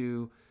kindly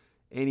to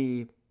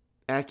any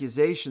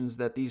accusations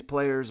that these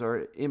players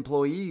are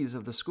employees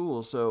of the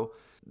school. So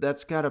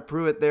that's got to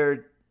Pruitt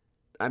there.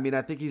 I mean,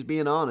 I think he's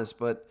being honest,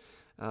 but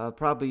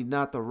probably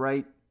not the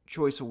right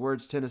choice of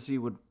words Tennessee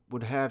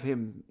would have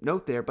him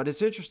note there. But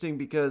it's interesting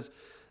because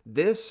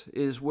this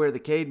is where the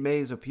Cade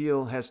Mays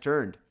appeal has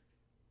turned.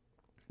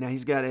 Now,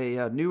 he's got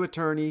a new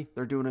attorney.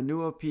 They're doing a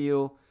new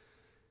appeal.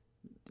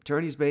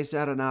 Attorney's based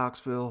out of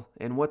Knoxville.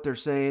 And what they're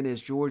saying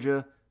is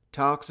Georgia,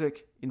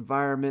 toxic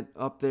environment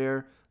up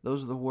there.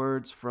 Those are the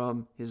words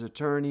from his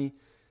attorney.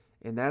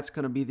 And that's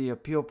going to be the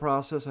appeal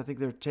process. I think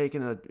they're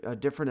taking a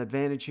different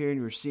advantage here.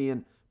 And you're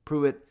seeing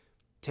Pruitt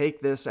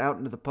take this out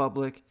into the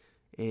public.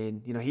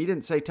 And, he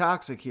didn't say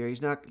toxic here.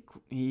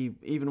 He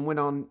even went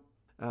on,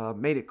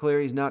 made it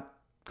clear he's not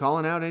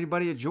calling out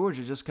anybody at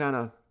Georgia, just kind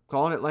of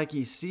calling it like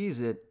he sees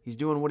it. He's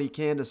doing what he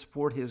can to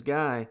support his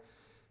guy.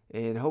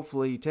 And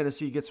hopefully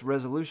Tennessee gets a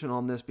resolution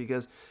on this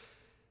because,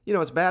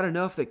 it's bad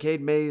enough that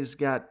Cade Mays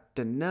got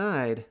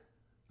denied.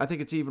 I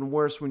think it's even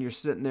worse when you're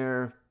sitting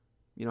there,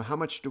 how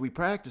much do we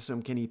practice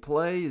him? Can he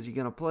play? Is he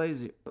going to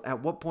play?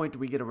 At what point do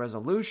we get a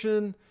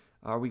resolution?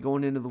 Are we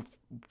going into the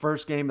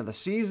first game of the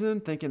season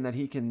thinking that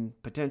he can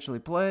potentially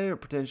play or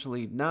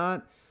potentially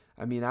not?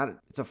 I mean,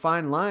 it's a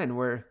fine line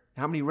where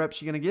how many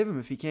reps are you going to give him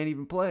if he can't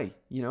even play?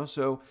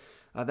 So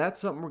that's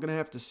something we're going to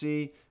have to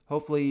see.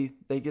 Hopefully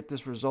they get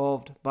this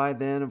resolved by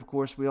then. Of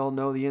course, we all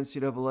know the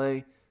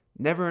NCAA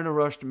never in a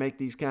rush to make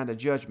these kind of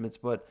judgments,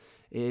 but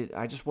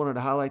I just wanted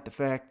to highlight the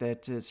fact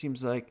that it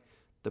seems like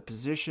the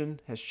position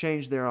has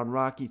changed there on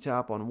Rocky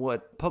Top on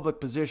what public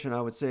position,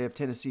 I would say, of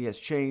Tennessee has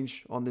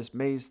changed on this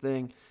Mays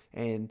thing.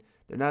 And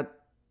they're not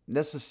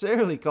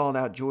necessarily calling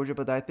out Georgia,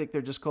 but I think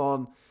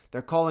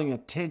they're calling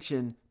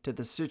attention to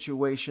the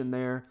situation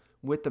there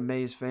with the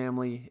Mays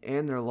family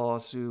and their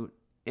lawsuit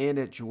and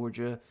at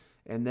Georgia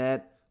and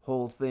that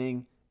whole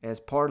thing as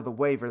part of the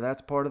waiver.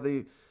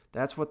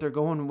 That's what they're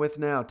going with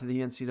now to the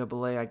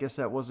NCAA. I guess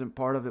that wasn't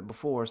part of it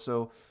before.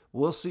 So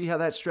we'll see how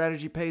that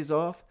strategy pays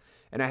off.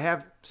 And I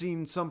have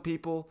seen some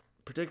people,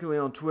 particularly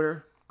on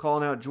Twitter,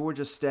 calling out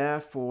Georgia's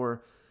staff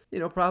for,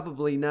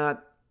 probably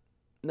not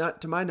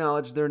to my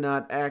knowledge, they're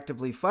not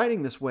actively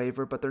fighting this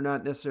waiver, but they're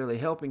not necessarily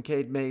helping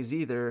Cade Mays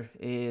either.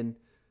 And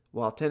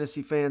while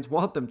Tennessee fans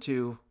want them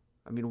to,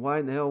 I mean, why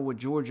in the hell would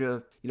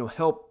Georgia,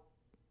 help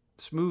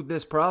smooth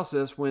this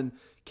process when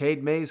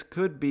Cade Mays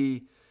could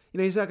be,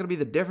 he's not going to be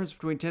the difference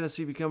between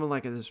Tennessee becoming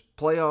like this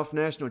playoff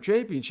national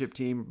championship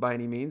team by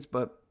any means,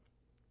 but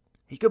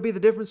he could be the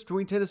difference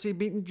between Tennessee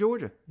beating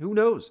Georgia. Who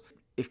knows?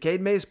 If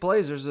Cade Mays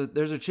plays, there's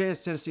a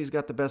chance Tennessee's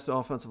got the best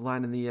offensive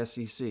line in the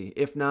SEC.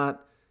 If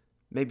not,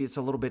 maybe it's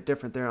a little bit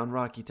different there on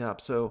Rocky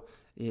Top. So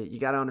you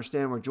got to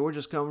understand where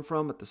Georgia's coming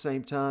from at the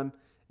same time.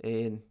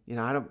 And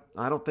I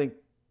don't think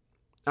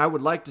I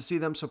would like to see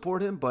them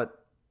support him,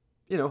 but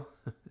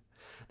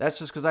that's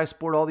just because I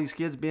support all these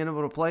kids being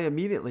able to play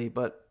immediately.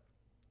 But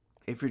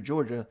if you're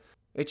Georgia,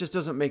 it just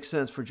doesn't make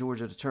sense for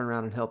Georgia to turn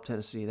around and help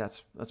Tennessee.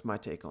 That's my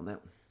take on that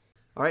one.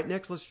 All right,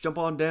 next let's jump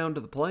on down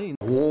to the Plains.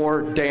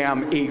 War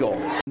damn Eagle.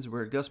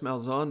 Where Gus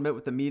Malzhan met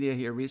with the media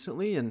here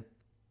recently, and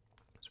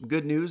some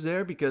good news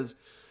there because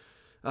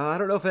I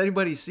don't know if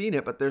anybody's seen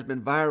it, but there's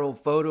been viral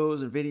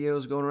photos and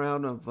videos going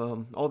around of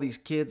all these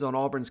kids on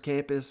Auburn's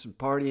campus and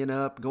partying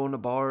up, going to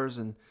bars,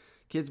 and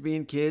kids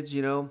being kids,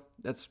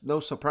 that's no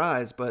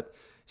surprise, but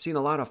seen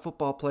a lot of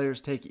football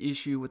players take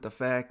issue with the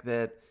fact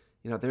that,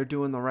 they're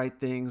doing the right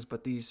things,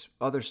 but these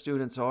other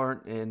students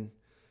aren't. And,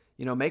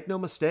 make no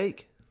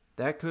mistake,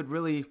 that could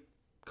really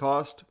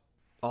cost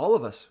all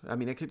of us. I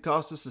mean, it could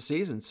cost us the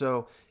season.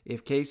 So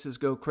if cases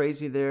go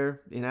crazy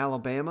there in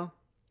Alabama,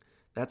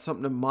 that's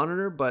something to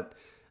monitor. But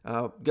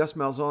Gus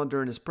Malzhan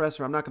during his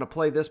presser, I'm not going to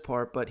play this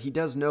part, but he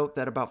does note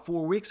that about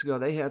 4 weeks ago,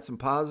 they had some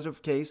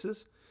positive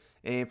cases.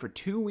 And for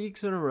 2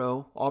 weeks in a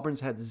row, Auburn's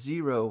had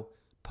 0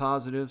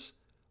 positives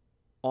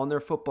on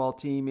their football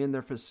team, in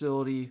their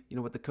facility,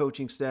 with the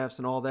coaching staffs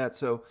and all that.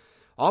 So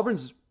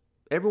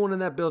everyone in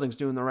that building's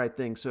doing the right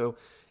thing. So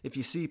if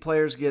you see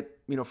players get,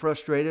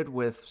 frustrated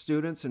with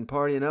students and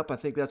partying up, I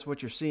think that's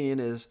what you're seeing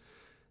is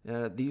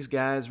these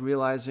guys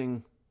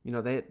realizing,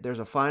 there's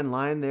a fine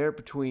line there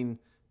between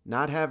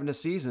not having a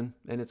season,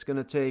 and it's going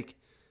to take,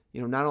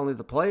 not only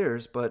the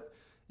players, but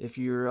if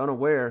you're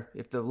unaware,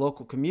 if the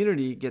local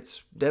community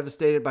gets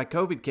devastated by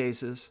COVID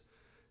cases,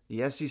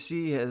 the SEC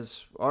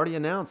has already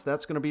announced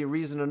that's going to be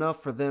reason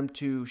enough for them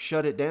to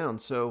shut it down.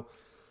 So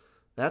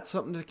that's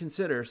something to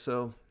consider.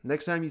 So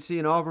next time you see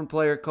an Auburn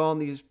player calling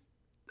these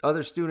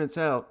other students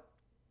out,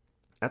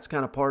 that's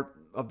kind of part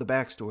of the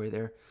backstory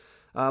there.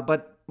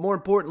 But more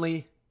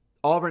importantly,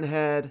 Auburn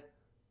had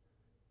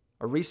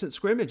a recent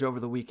scrimmage over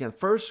the weekend.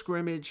 First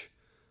scrimmage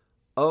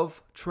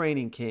of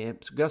training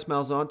camps. Gus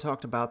Malzhan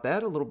talked about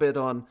that a little bit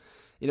on,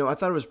 I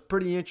thought it was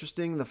pretty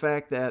interesting, the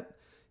fact that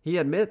he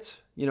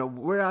admits,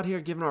 we're out here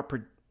giving our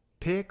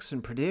picks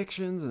and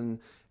predictions and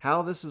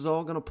how this is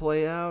all going to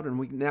play out.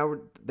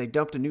 And they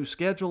dumped a new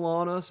schedule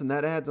on us, and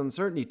that adds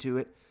uncertainty to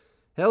it.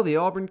 Hell, the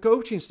Auburn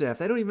coaching staff,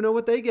 they don't even know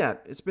what they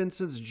got. It's been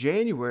since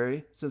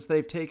January since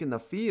they've taken the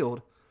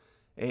field.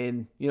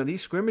 And,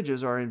 these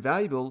scrimmages are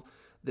invaluable.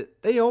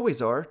 They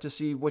always are to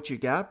see what you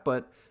got,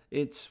 but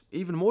it's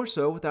even more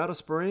so without a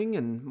spring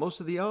and most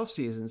of the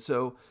offseason.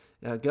 So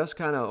Gus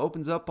kind of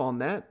opens up on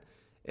that.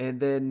 And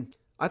then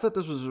I thought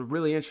this was a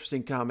really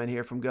interesting comment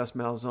here from Gus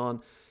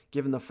Malzhan,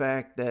 given the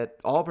fact that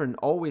Auburn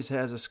always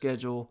has a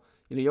schedule.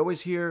 You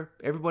always hear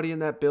everybody in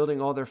that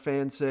building, all their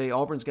fans say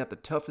Auburn's got the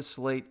toughest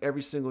slate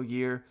every single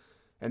year.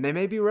 And they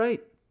may be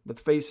right with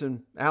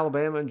facing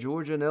Alabama and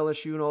Georgia and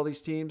LSU and all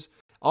these teams.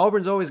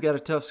 Auburn's always got a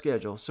tough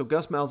schedule. So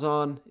Gus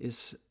Malzhan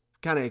is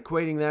kind of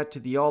equating that to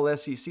the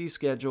all-SEC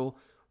schedule,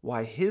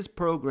 why his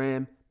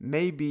program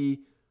may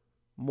be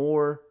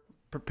more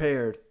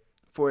prepared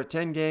for a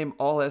 10-game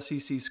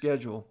all-SEC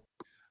schedule.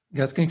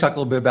 Gus, can you talk a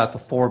little bit about the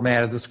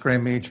format of the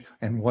scrimmage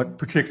and what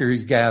particularly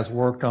you guys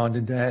worked on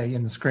today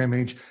in the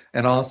scrimmage?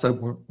 And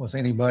also, was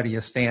anybody a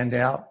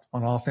standout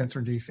on offense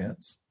or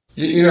defense?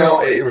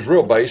 It was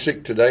real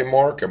basic today,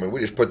 Mark. I mean,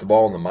 we just put the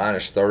ball in the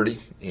 -30,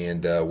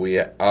 and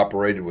we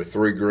operated with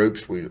 3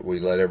 groups. We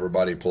let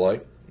everybody play,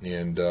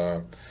 and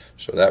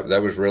so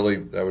that was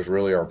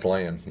really our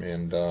plan.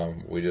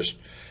 And we just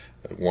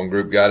one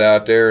group got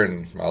out there,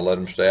 and I let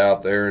them stay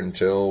out there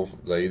until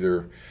they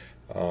either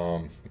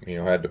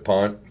had to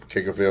punt,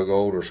 kick a field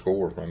goal, or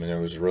score. I mean,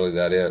 it was really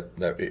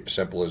that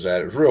simple as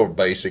that. It was real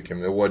basic,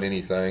 and there wasn't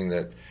anything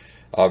that.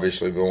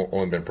 Obviously, we've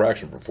only been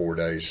practicing for 4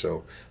 days,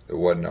 so there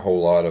wasn't a whole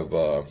lot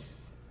of,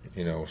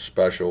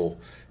 special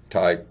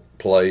type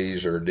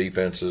plays or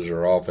defenses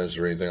or offenses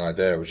or anything like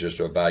that. It was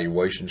just an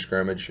evaluation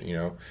scrimmage,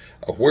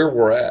 of where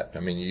we're at. I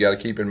mean, you got to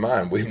keep in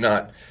mind, we've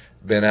not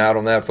been out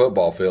on that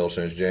football field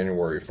since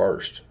January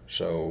 1st.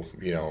 So,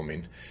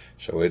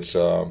 so it's,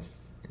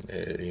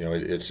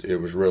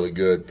 it was really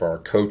good for our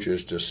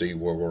coaches to see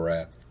where we're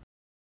at.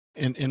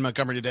 In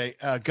Montgomery today.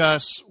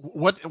 Gus,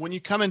 when you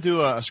come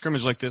into a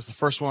scrimmage like this, the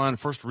first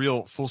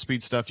real full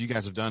speed stuff you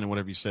guys have done in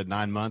whatever you said,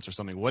 9 months or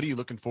something, what are you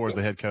looking for as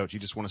the head coach?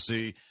 You just want to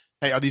see,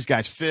 hey, are these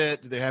guys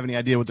fit? Do they have any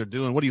idea what they're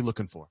doing? What are you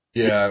looking for?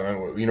 Yeah,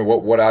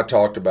 what I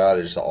talked about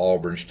is the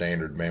Auburn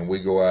standard, man. We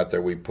go out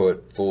there, we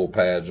put full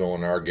pads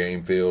on our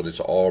game field.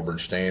 It's Auburn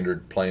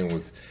standard, playing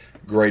with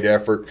great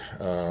effort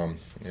and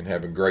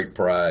having great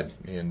pride.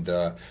 And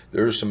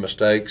there's some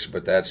mistakes,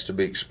 but that's to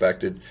be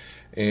expected.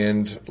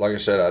 And like I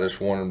said, I just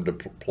want them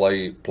to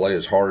play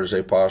as hard as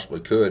they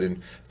possibly could.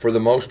 And for the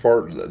most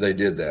part, they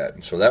did that.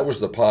 And so that was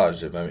the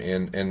positive. I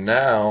mean, and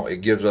now it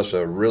gives us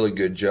a really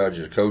good judge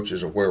as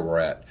coaches of where we're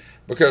at.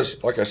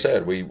 Because, like I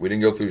said, we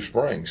didn't go through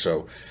spring.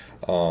 So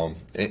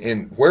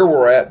and where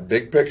we're at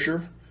big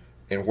picture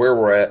and where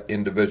we're at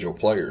individual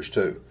players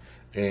too.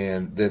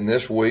 And then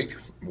this week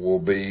we'll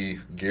be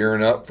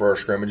gearing up for our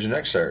scrimmage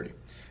next Saturday.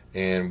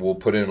 And we'll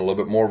put in a little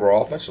bit more of our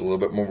offense, a little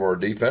bit more of our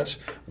defense.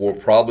 We'll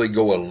probably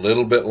go a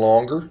little bit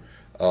longer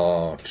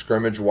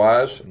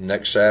scrimmage-wise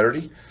next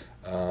Saturday.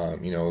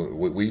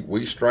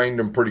 We strained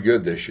them pretty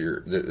good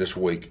this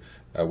week.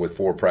 with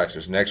 4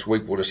 practices. Next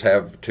week we'll just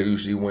have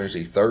Tuesday,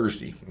 Wednesday,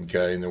 Thursday,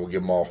 okay, and then we'll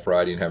give them all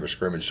Friday and have a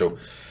scrimmage. So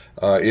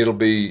it'll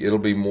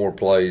be more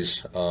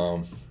plays,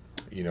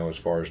 as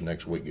far as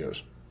next week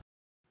goes.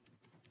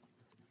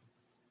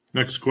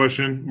 Next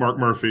question, Mark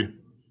Murphy.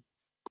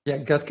 Yeah,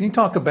 Gus, can you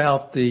talk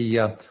about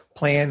the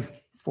plan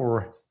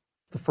for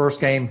the first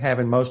game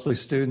having mostly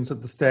students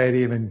at the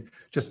stadium, and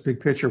just big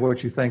picture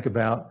what you think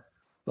about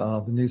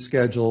the new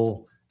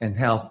schedule and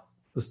how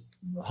the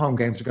home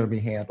games are going to be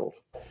handled?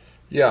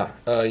 Yeah,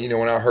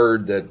 when I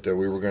heard that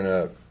we were going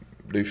to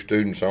do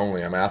students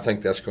only, I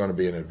think that's going to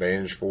be an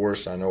advantage for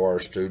us. I know our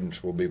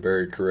students will be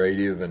very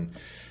creative, and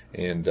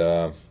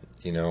I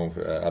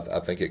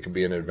think it could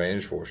be an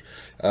advantage for us.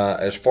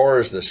 As far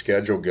as the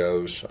schedule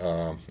goes,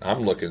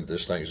 I'm looking at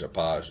this thing as a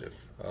positive.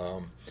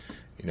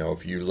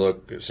 If you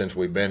look, since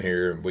we've been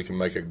here, we can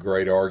make a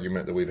great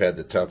argument that we've had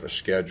the toughest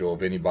schedule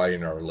of anybody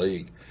in our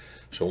league.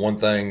 So one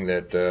thing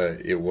that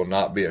it will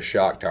not be a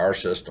shock to our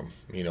system,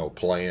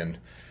 playing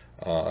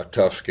a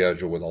tough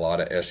schedule with a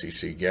lot of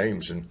SEC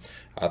games. And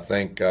I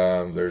think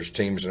there's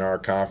teams in our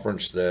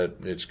conference that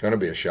it's going to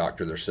be a shock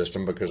to their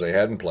system because they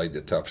hadn't played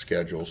the tough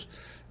schedules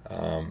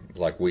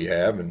like we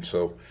have. And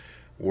so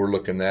we're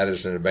looking at that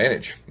as an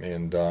advantage.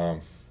 And,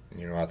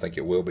 I think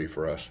it will be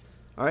for us.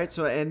 All right,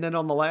 so and then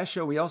on the last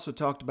show, we also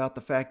talked about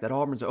the fact that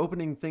Auburn's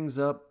opening things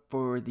up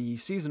for the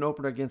season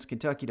opener against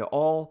Kentucky to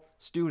all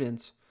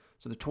students.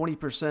 So the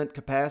 20%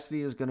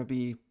 capacity is going to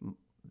be,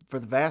 for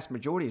the vast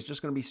majority, it's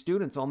just going to be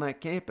students on that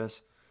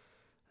campus.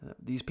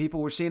 These people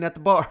we're seeing at the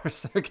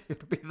bars, they're going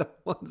to be the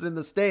ones in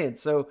the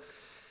stands. So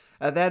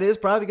that is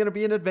probably going to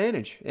be an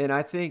advantage. And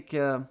I think,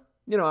 I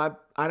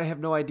have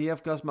no idea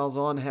if Gus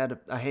Malzhan had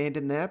a hand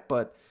in that,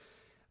 but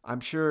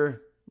I'm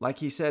sure, like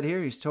he said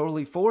here, he's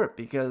totally for it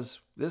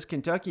because this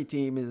Kentucky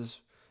team is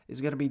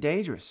going to be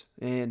dangerous.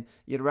 And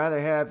you'd rather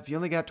have, if you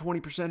only got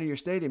 20% of your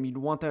stadium, you'd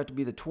want that to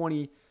be the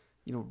 20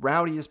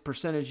 rowdiest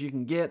percentage you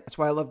can get. That's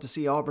why I love to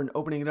see Auburn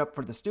opening it up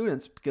for the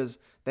students because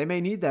they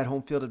may need that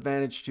home field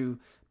advantage to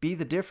be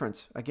the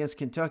difference against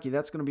Kentucky.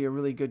 That's going to be a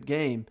really good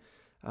game.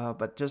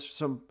 But just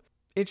some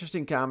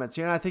interesting comments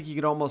here. And I think you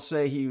could almost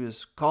say he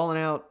was calling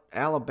out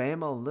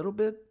Alabama a little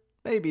bit.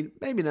 Maybe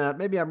not.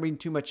 Maybe I'm reading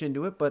too much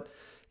into it. But,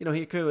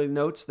 he clearly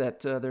notes that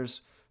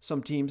there's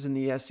some teams in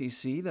the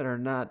SEC that are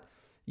not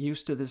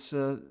used to this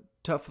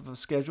tough of a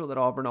schedule that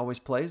Auburn always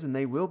plays, and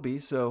they will be.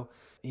 So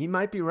he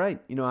might be right.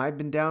 I've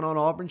been down on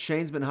Auburn.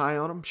 Shane's been high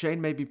on him. Shane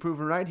may be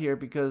proven right here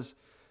because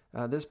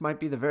this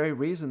might be the very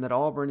reason that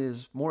Auburn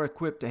is more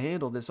equipped to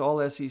handle this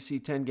all-SEC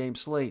 10-game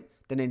slate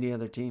than any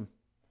other team.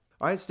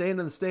 All right, staying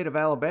in the state of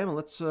Alabama,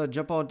 let's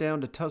jump on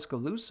down to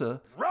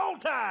Tuscaloosa. Roll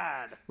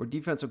Tide! Where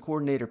defensive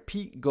coordinator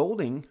Pete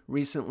Golding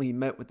recently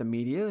met with the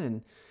media.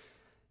 And,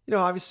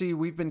 obviously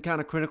we've been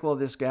kind of critical of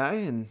this guy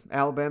and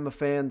Alabama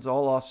fans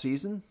all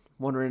off-season,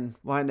 wondering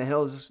why in the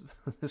hell is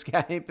this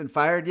guy ain't been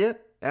fired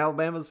yet.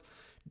 Alabama's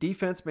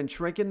defense been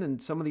shrinking in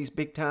some of these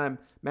big-time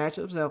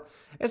matchups. Now,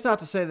 it's not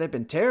to say they've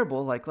been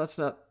terrible. Like, let's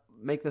not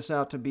make this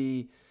out to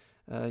be,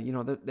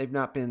 they've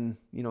not been,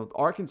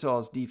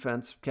 Arkansas's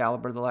defense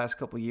caliber the last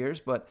couple of years.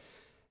 But,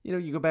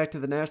 you go back to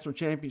the national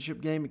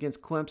championship game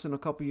against Clemson a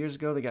couple of years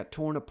ago. They got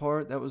torn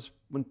apart. That was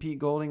when Pete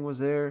Golding was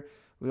there.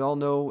 We all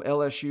know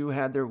LSU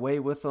had their way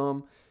with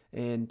them.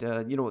 And,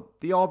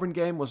 the Auburn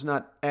game was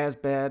not as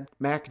bad.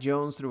 Mac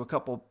Jones threw a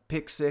couple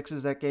pick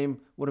sixes. That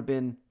game would have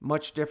been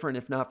much different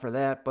if not for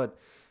that. But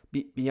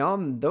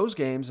beyond those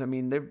games,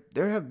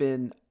 there have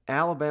been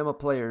Alabama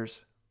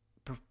players,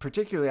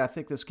 particularly I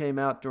think this came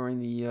out during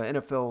the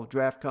NFL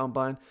Draft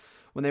Combine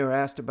when they were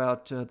asked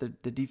about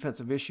the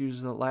defensive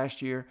issues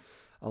last year.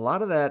 A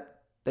lot of that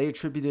they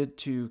attributed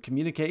to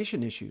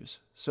communication issues.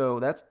 So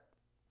that's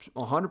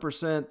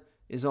 100%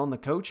 is on the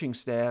coaching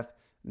staff,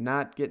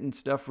 not getting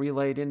stuff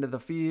relayed into the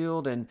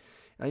field. And,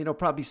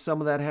 probably some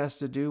of that has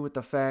to do with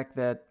the fact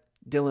that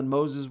Dylan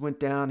Moses went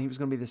down. He was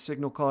going to be the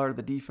signal caller of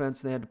the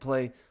defense. They had to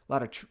play a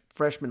lot of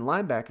freshman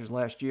linebackers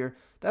last year.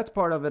 That's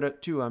part of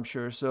it too, I'm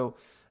sure. So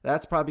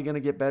that's probably going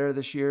to get better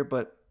this year.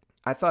 But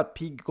I thought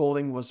Pete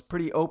Golding was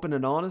pretty open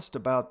and honest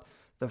about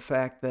the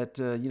fact that,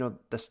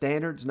 the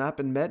standard's not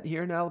been met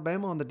here in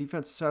Alabama on the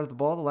defensive side of the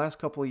ball the last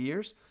couple of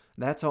years.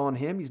 That's on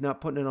him. He's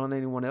not putting it on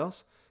anyone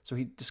else. So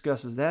he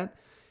discusses that.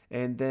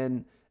 And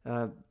then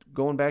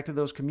going back to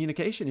those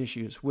communication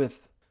issues with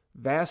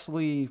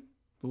vastly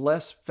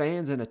less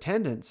fans in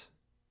attendance,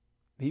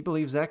 he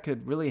believes that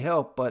could really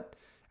help. But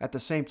at the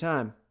same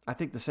time, I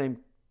think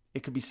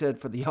it could be said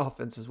for the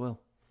offense as well.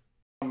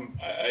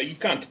 You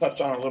kind of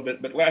touched on it a little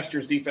bit, but last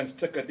year's defense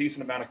took a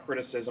decent amount of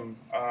criticism.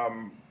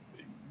 How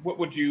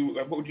would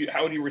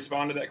you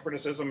respond to that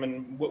criticism,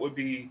 and what would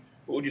you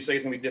say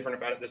is going to be different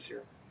about it this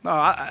year? No,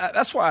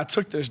 that's why I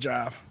took this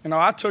job.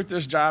 I took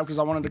this job because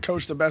I wanted to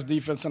coach the best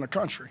defense in the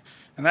country.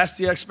 And that's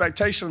the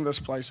expectation of this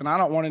place, and I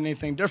don't want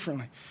anything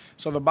differently.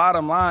 So the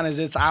bottom line is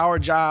it's our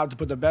job to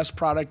put the best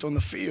product on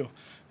the field.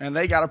 And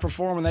they got to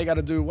perform and they got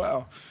to do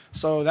well.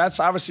 So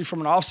that's obviously from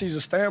an offseason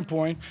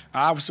standpoint.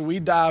 Obviously, we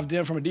dived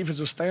in from a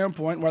defensive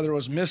standpoint, whether it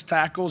was missed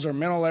tackles or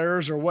mental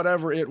errors or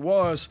whatever it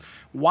was.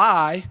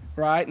 Why,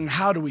 right, and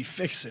how do we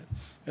fix it?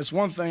 It's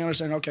one thing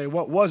understanding, okay,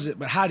 what was it,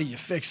 but how do you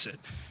fix it?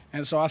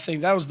 And so I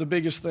think that was the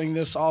biggest thing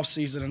this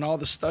offseason and all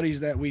the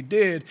studies that we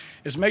did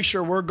is make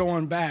sure we're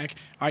going back.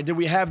 All right, did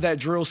we have that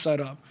drill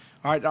set up?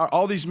 All right,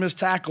 all these missed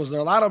tackles,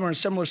 a lot of them are in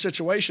similar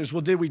situations.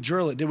 Well, did we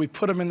drill it? Did we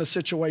put them in the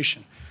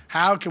situation?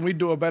 How can we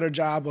do a better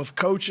job of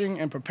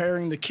coaching and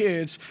preparing the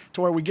kids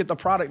to where we get the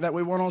product that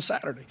we want on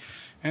Saturday?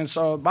 And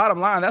so bottom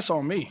line, that's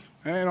on me.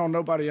 It ain't on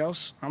nobody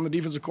else. I'm the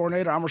defensive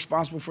coordinator. I'm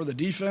responsible for the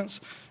defense.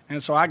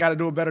 And so I got to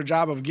do a better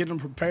job of getting them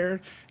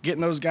prepared,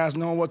 getting those guys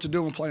knowing what to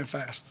do and playing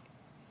fast.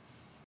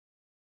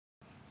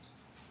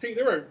 Pete,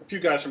 there were a few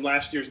guys from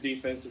last year's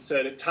defense that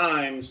said at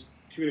times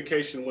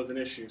communication was an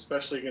issue,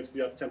 especially against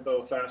the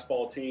up-tempo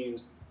fastball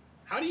teams.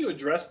 How do you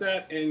address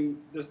that? And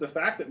does the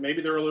fact that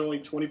maybe there are only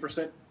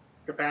 20%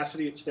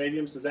 capacity at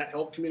stadiums, does that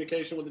help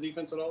communication with the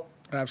defense at all?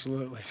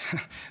 Absolutely.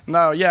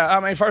 No, yeah. I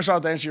mean, first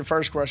off, to answer your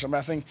first question,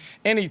 I think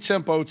any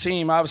tempo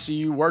team, obviously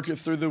you work it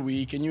through the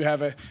week and you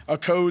have a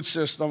code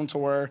system to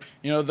where,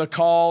 the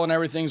call and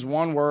everything's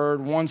one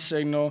word, one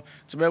signal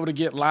to be able to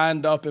get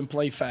lined up and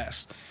play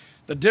fast.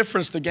 The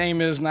difference the game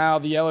is now,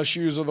 the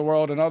LSUs of the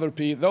world and other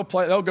people,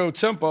 they'll go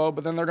tempo,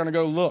 but then they're going to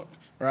go look,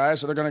 right?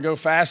 So they're going to go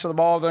fast to the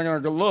ball, they're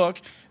going to go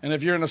look, and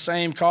if you're in the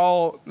same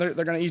call, they're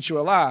going to eat you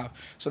alive.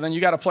 So then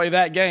you got to play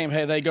that game.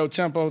 Hey, they go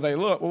tempo, they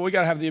look. Well, we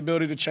got to have the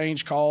ability to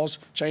change calls,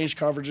 change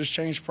coverages,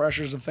 change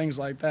pressures, and things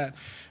like that.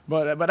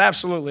 But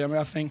absolutely, I mean,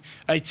 I think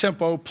a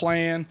tempo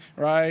plan,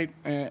 right,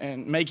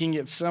 and making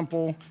it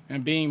simple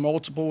and being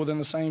multiple within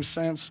the same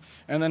sense.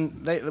 And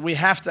then we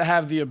have to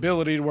have the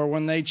ability to where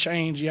when they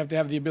change, you have to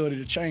have the ability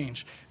to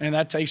change. And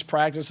that takes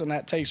practice and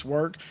that takes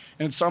work.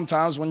 And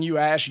sometimes when you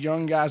ask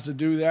young guys to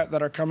do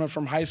that are coming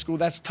from high school,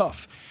 that's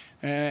tough.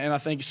 And I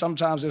think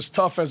sometimes it's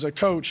tough as a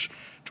coach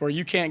to where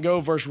you can't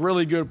go versus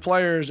really good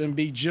players and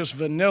be just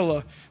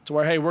vanilla to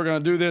where, hey, we're going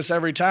to do this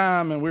every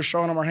time and we're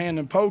showing them our hand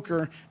in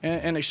poker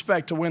and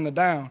expect to win the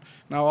down.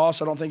 Now, I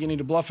also don't think you need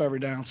to bluff every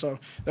down. So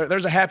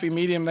there's a happy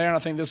medium there, and I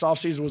think this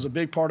offseason was a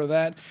big part of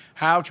that.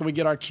 How can we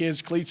get our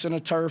kids cleats in the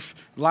turf,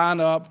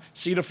 line up,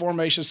 see the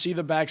formation, see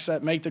the back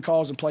set, make the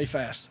calls, and play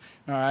fast,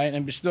 all right,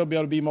 and still be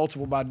able to be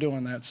multiple by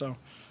doing that. So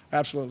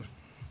absolutely.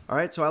 All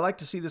right, so I like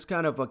to see this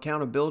kind of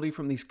accountability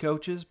from these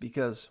coaches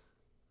because,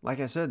 like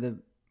I said,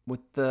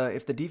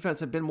 if the defense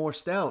had been more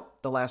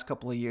stout the last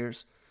couple of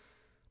years,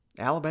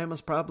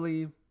 Alabama's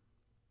probably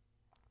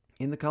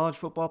in the college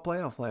football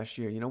playoff last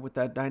year, with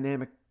that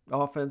dynamic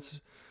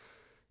offense,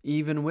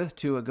 even with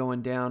Tua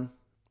going down.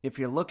 If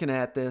you're looking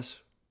at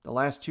this, the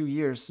last 2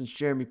 years since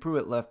Jeremy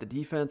Pruitt left, the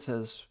defense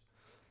has,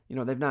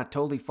 they've not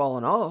totally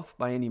fallen off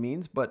by any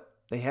means, but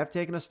they have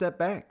taken a step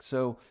back.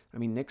 So, I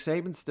mean, Nick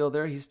Saban's still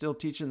there. He's still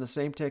teaching the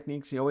same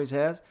techniques he always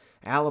has.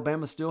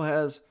 Alabama still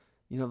has,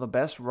 the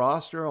best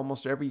roster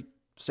almost every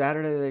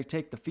Saturday they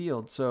take the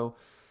field. So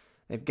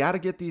they've got to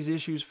get these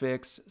issues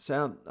fixed.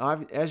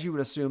 As you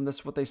would assume,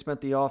 that's what they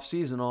spent the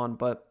offseason on.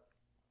 But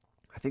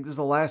I think this is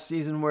the last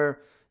season where,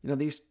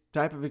 these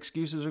type of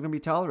excuses are going to be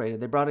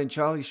tolerated. They brought in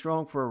Charlie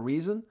Strong for a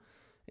reason.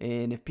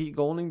 And if Pete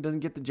Golding doesn't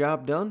get the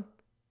job done,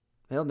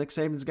 hell, Nick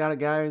Saban's got a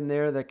guy in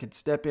there that could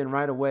step in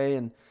right away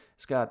and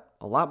he's got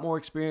a lot more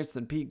experience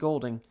than Pete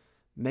Golding.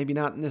 Maybe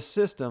not in this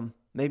system,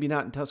 maybe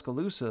not in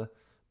Tuscaloosa,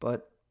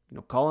 but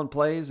calling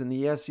plays in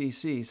the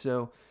SEC.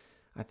 So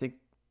I think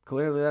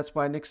clearly that's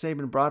why Nick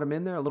Saban brought him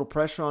in there. A little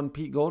pressure on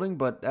Pete Golding,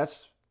 but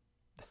that's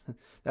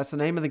the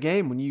name of the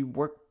game when you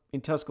work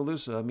in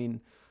Tuscaloosa. I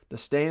mean, the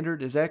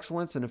standard is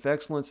excellence, and if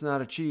excellence is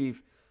not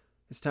achieved,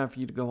 it's time for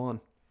you to go on.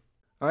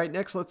 All right,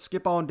 next let's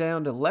skip on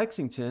down to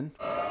Lexington,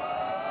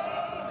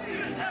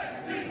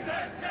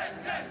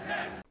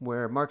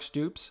 where Mark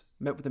Stoops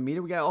met with the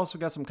media. We also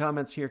got some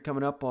comments here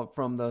coming up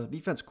from the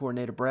defense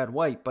coordinator, Brad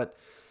White. But,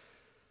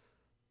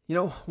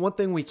 one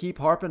thing we keep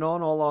harping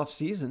on all off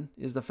season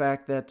is the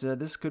fact that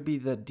this could be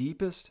the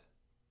deepest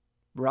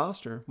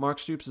roster Mark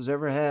Stoops has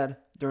ever had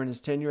during his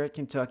tenure at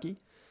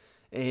Kentucky.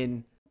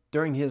 And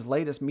during his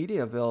latest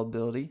media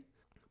availability,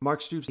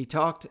 Mark Stoops, he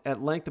talked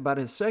at length about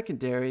his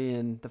secondary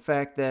and the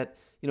fact that,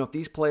 if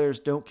these players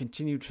don't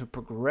continue to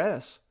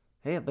progress,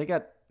 hey,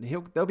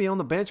 they'll be on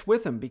the bench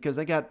with him because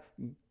they got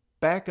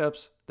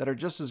backups that are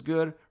just as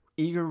good,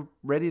 eager,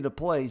 ready to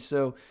play.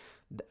 So,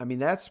 I mean,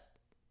 that's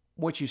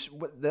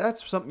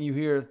something you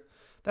hear.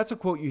 That's a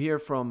quote you hear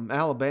from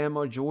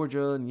Alabama,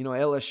 Georgia, and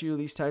LSU,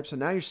 these types. And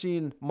now you're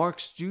seeing Mark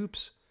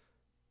Stoops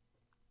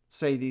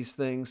say these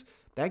things.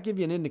 That gives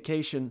you an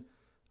indication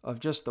of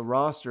just the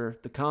roster,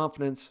 the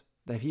confidence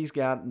that he's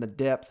got, and the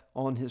depth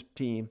on his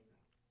team.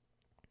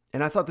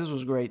 And I thought this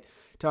was great.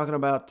 Talking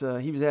about,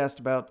 he was asked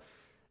about,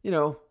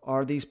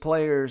 are these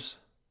players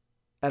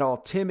at all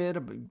timid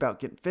about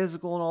getting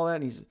physical and all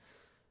that? And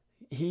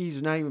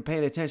he's not even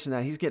paying attention to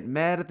that. He's getting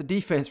mad at the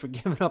defense for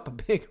giving up a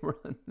big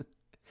run.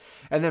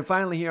 And then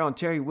finally here on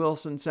Terry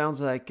Wilson,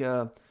 sounds like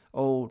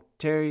old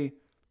Terry,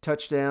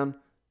 touchdown,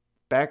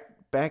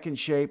 back in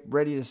shape,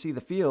 ready to see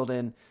the field.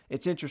 And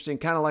it's interesting,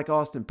 kind of like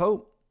Austin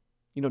Pope,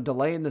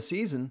 delaying the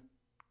season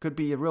could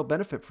be a real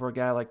benefit for a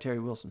guy like Terry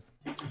Wilson.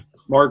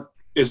 Mark,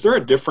 is there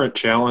a different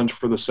challenge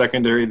for the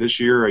secondary this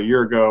year? A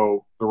year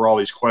ago, there were all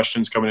these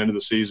questions coming into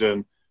the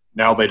season.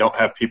 Now they don't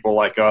have people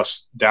like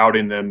us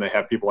doubting them. They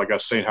have people like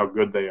us saying how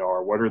good they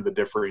are. What are the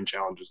differing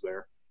challenges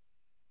there?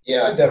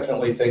 Yeah, I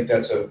definitely think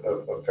that's a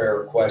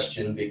fair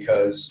question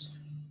because,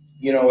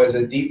 as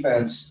a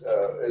defense,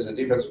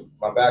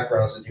 my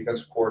background as a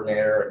defensive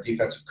coordinator, a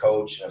defensive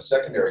coach, and a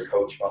secondary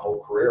coach my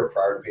whole career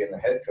prior to being the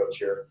head coach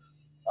here,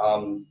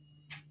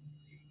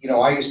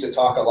 I used to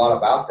talk a lot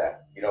about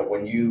that,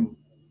 when you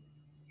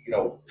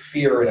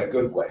fear in a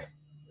good way.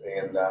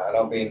 And I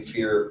don't mean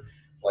fear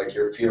like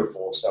you're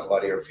fearful of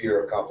somebody or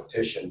fear of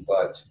competition,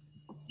 but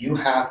you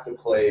have to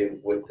play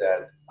with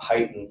that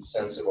heightened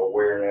sense of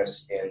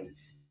awareness and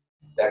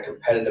that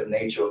competitive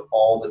nature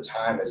all the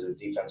time as a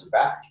defensive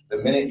back. The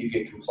minute you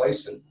get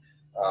complacent,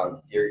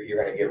 you're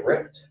going to get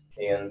ripped.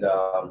 And,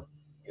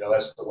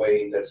 that's the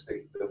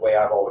way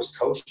I've always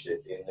coached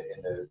it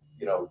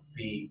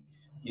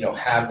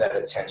have that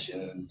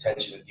attention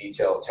to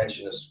detail,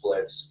 attention to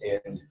splits,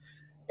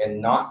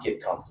 and not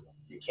get comfortable.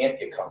 You can't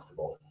get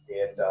comfortable.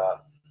 And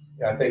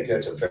I think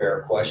that's a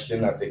fair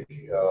question. I think,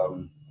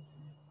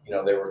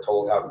 they were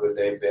told how good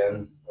they've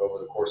been over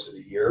the course of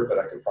the year, but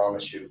I can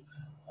promise you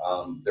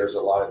there's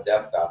a lot of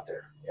depth out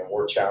there, and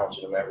we're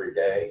challenging them every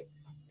day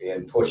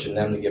and pushing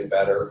them to get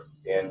better.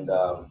 And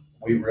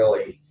we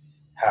really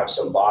have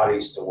some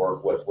bodies to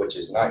work with, which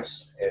is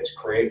nice. It's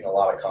creating a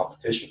lot of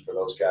competition for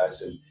those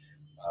guys. And,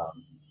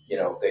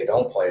 if they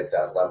don't play at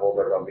that level,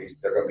 they're going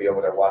to be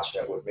over there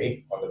watching it with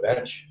me on the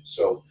bench.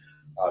 So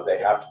they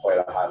have to play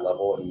at a high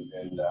level,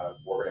 and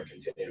we're going to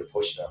continue to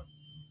push them.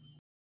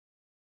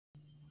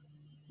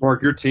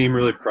 Mark, your team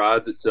really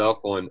prides itself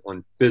on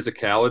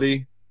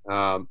physicality.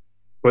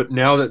 But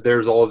now that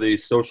there's all of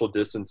these social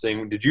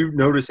distancing, did you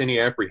notice any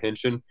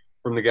apprehension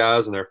from the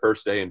guys on their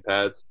first day in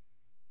pads?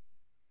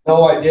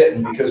 No, I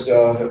didn't, because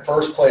the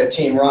first play of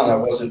team run, I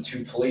wasn't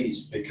too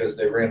pleased because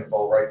they ran the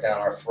ball right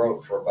down our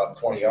throat for about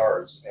 20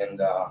 yards.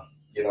 And,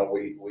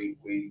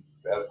 we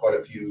have quite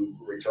a few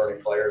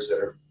returning players that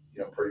are,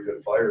 pretty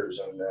good players.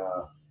 And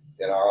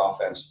in our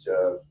offense,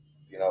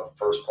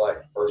 first play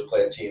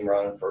of team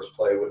run, first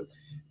play with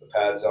the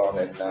pads on,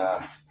 and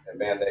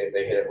man,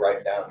 they hit it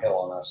right downhill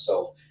on us.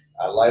 So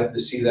I like to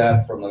see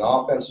that from an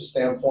offensive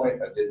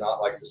standpoint. I did not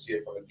like to see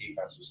it from a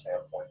defensive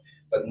standpoint.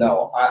 But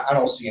no, I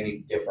don't see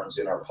any difference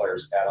in our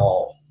players at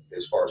all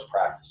as far as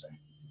practicing.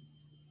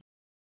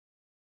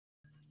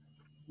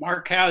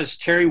 Mark, how has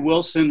Terry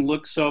Wilson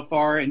looked so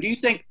far? And do you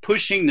think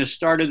pushing the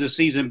start of the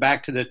season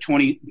back to the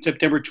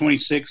September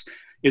 26th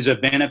is a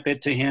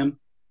benefit to him?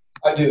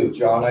 I do,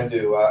 John. I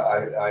do.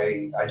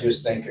 I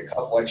just think a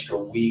couple extra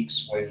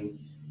weeks when,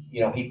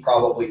 he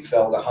probably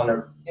felt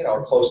 100,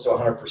 or close to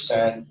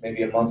 100%,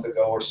 maybe a month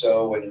ago or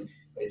so, and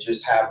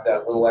just have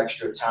that little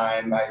extra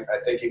time. I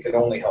think it could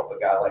only help a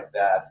guy like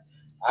that.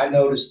 I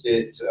noticed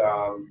it,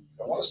 I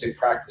want to say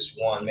practice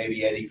one,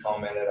 maybe Eddie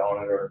commented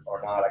on it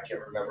or not, I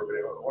can't remember, but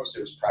I want to say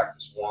it was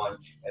practice one,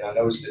 and I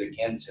noticed it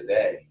again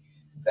today,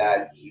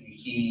 that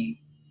he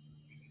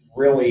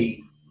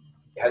really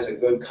has a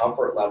good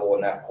comfort level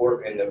in that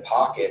court, in the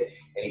pocket,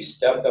 and he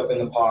stepped up in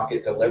the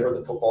pocket, delivered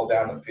the football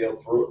down the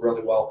field, threw it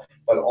really well,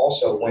 but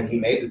also when he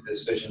made the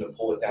decision to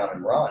pull it down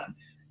and run,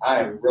 I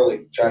am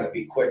really trying to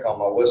be quick on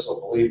my whistle,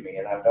 believe me,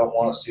 and I don't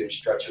want to see him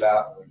stretch it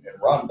out and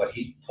run, but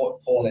he's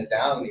pulling it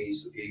down, and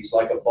he's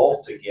like a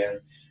bolt again,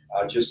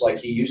 just like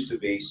he used to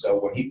be. So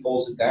when he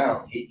pulls it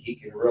down, he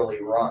can really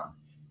run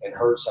and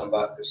hurt some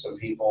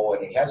people,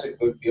 and he has a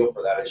good feel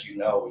for that, as you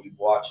know. You've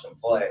watched him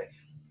play.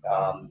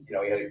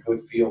 He had a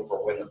good feel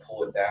for when to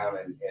pull it down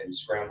and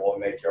scramble and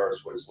make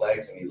yards with his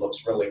legs, and he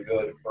looks really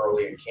good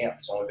early in camp.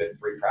 It's only been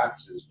 3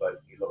 practices,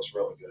 but he looks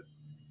really good.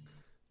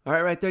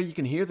 All right there, you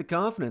can hear the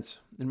confidence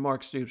in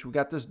Mark Stoops. We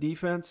got this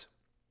defense.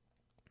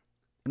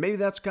 And maybe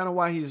that's kind of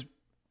why he's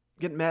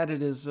getting mad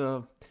at his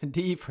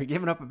D for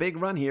giving up a big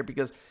run here,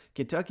 because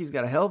Kentucky's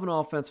got a hell of an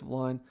offensive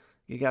line.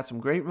 You got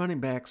some great running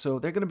backs, so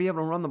they're going to be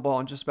able to run the ball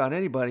on just about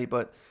anybody,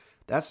 but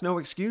that's no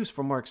excuse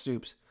for Mark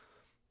Stoops.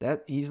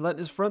 That he's letting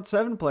his front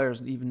 7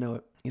 players even know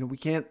it. We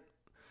can't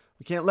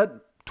let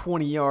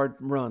 20-yard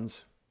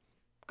runs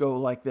go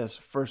like this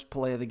first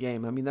play of the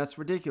game. I mean, that's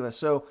ridiculous.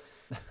 So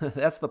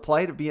that's the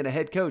plight of being a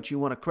head coach. You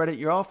want to credit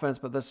your offense,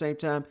 but at the same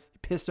time, you're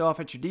pissed off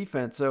at your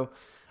defense. So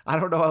I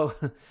don't know,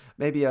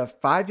 maybe a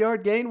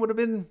 5-yard gain would have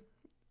been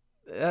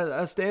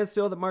a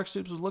standstill that Mark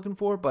Stoops was looking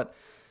for, but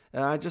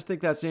I just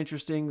think that's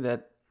interesting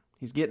that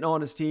he's getting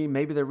on his team.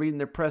 Maybe they're reading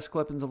their press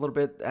clippings a little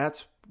bit.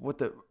 That's what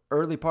the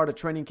early part of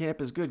training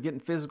camp is good, getting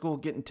physical,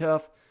 getting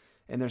tough,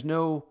 and there's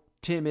no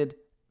timid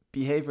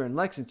behavior in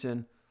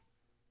Lexington.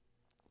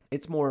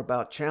 It's more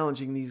about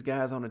challenging these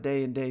guys on a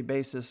day-and-day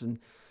basis, and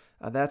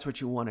that's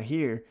what you want to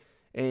hear.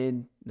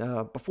 And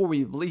before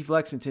we leave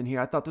Lexington here,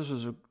 I thought this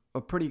was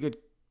a pretty good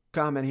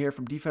comment here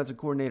from defensive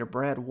coordinator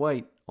Brad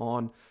White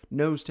on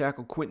nose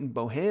tackle Quinton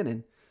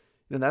Bohannon.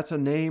 That's a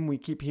name we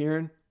keep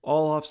hearing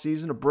all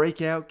offseason, a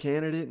breakout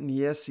candidate in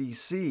the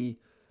SEC.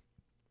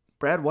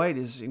 Brad White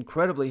is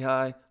incredibly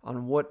high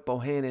on what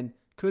Bohannon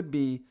could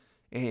be,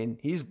 and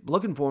he's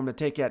looking for him to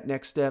take that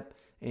next step.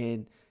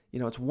 And,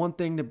 it's one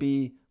thing to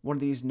be one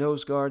of these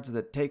nose guards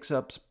that takes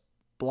up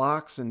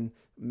blocks and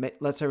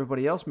lets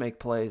everybody else make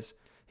plays.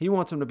 He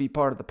wants him to be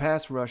part of the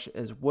pass rush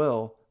as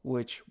well,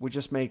 which would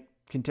just make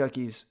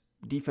Kentucky's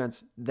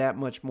defense that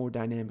much more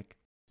dynamic.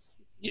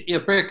 Yeah,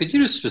 Brad, could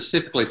you just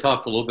specifically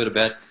talk a little bit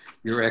about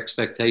your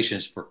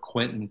expectations for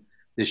Quinton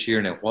this year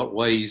and in what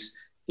ways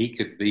he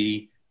could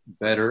be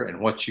better and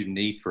what you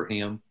need for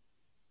him?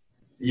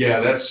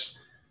 Yeah,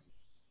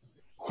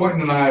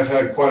 Quinton and I have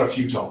had quite a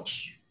few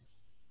talks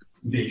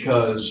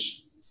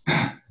because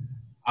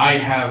I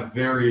have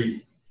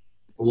very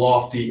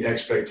lofty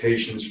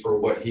expectations for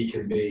what he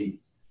can be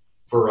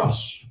for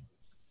us.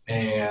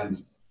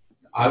 And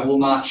I will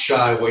not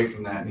shy away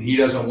from that. And he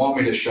doesn't want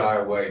me to shy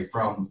away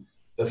from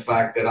the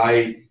fact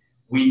that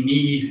we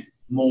need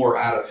more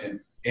out of him,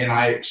 and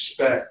I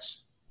expect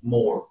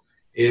more.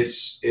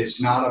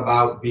 It's not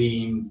about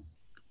being,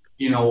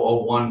 a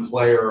one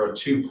player or a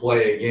two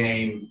play a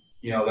game,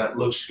 that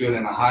looks good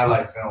in a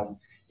highlight film.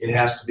 It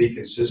has to be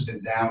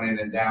consistent down in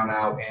and down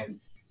out. And,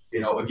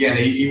 again,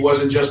 he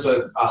wasn't just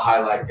a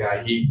highlight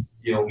guy. He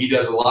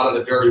does a lot of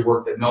the dirty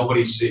work that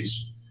nobody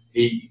sees.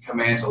 He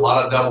commands a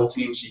lot of double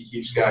teams. He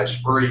keeps guys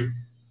free.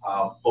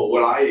 But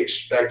what I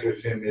expect of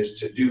him is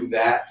to do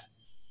that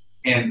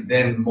and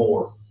then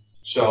more.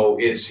 So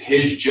it's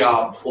his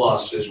job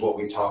plus is what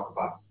we talk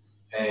about.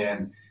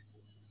 And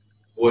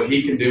what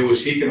he can do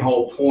is he can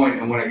hold point,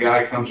 and when a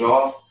guy comes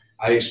off,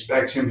 I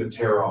expect him to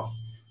tear off.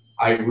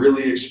 I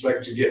really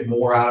expect to get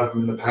more out of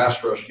him in the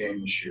pass rush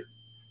game this year.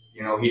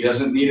 He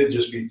doesn't need to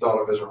just be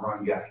thought of as a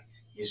run guy.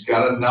 He's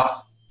got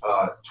enough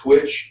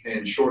twitch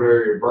and short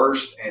area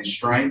burst and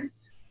strength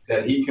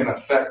that he can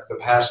affect the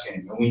pass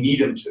game, and we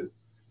need him to.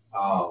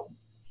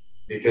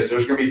 Because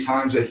there's going to be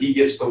times that he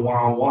gets the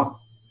one-on-one.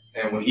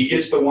 And when he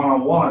gets the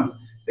one-on-one,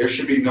 there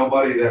should be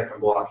nobody that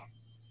can block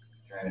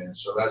him. And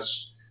so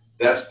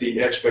that's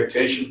the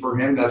expectation for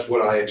him. That's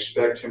what I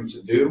expect him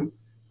to do.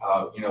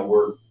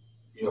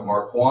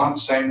 Marquand,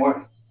 same way.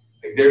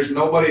 Like, there's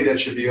nobody that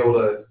should be able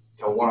to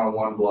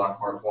one-on-one block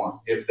Marquand.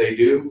 If they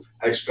do,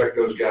 I expect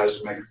those guys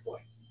to make a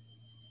play.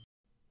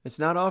 It's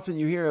not often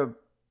you hear a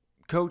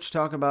coach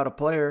talk about a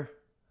player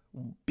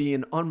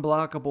being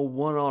unblockable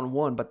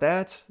one-on-one, but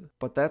that's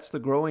the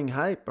growing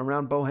hype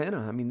around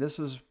Bohannon. I mean, this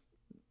is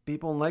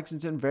people in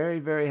Lexington very,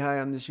 very high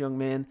on this young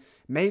man.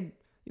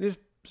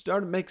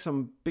 Started to make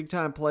some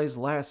big-time plays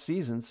last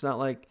season. It's not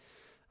like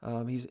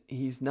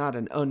he's not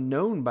an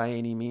unknown by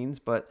any means,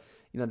 but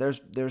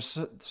there's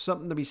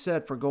something to be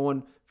said for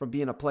going from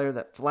being a player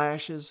that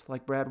flashes,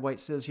 like Brad White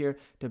says here,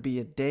 to be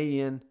a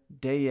day-in,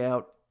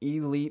 day-out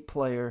elite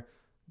player.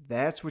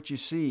 That's what you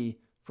see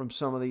from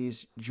some of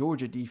these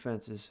Georgia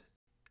defenses,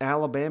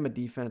 Alabama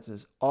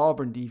defenses,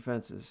 Auburn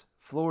defenses,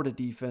 Florida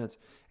defense,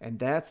 and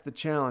that's the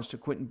challenge to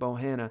Quinton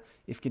Bohannon.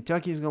 If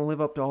Kentucky is going to live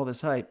up to all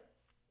this hype,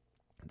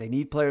 they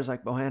need players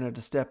like Bohannon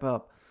to step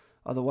up.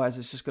 Otherwise,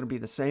 it's just going to be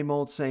the same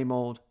old,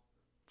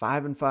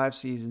 5-5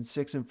 season,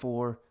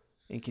 6-4,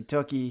 and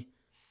Kentucky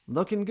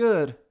looking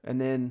good.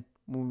 And then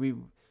when we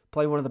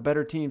play one of the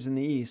better teams in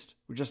the East,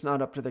 we're just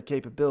not up to their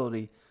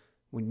capability.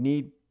 We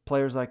need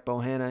players like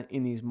Bohannon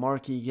in these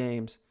marquee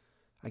games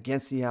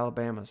against the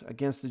Alabamas,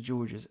 against the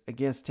Georgias,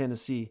 against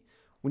Tennessee.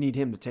 We need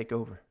him to take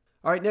over.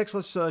 All right, next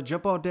let's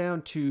jump on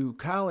down to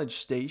College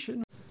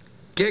Station.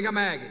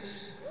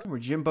 Gigamaggies. Where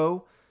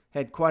Jimbo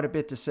had quite a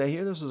bit to say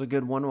here. This was a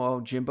good one. Well,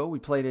 Jimbo, we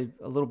played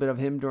a little bit of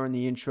him during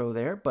the intro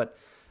there. But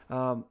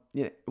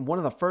one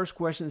of the first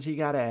questions he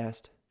got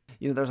asked,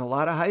 there's a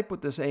lot of hype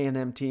with this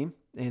A&M team,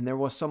 and there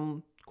was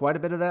quite a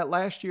bit of that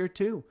last year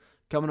too.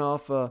 Coming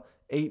off a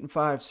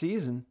 8-5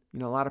 season,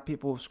 a lot of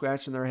people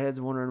scratching their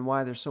heads wondering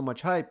why there's so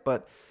much hype.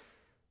 But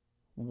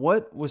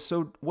what's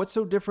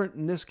so different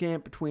in this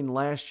camp between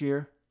last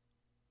year,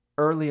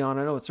 early on?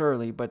 I know it's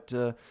early, but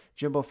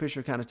Jimbo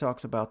Fisher kind of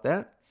talks about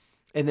that.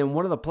 And then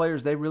one of the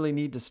players they really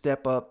need to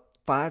step up,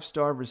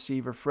 5-star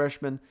receiver,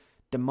 freshman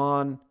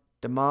Damon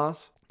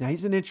DeMoss. Now,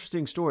 he's an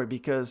interesting story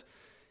because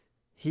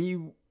he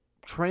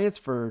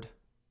transferred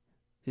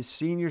his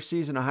senior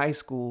season of high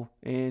school,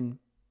 and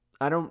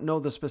I don't know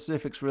the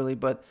specifics really,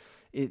 but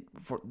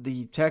for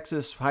the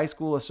Texas High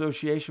School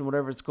Association,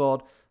 whatever it's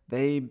called,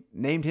 they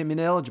named him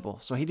ineligible.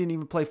 So he didn't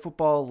even play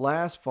football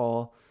last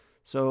fall.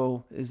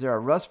 So is there a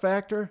rust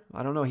factor?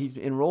 I don't know. He's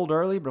enrolled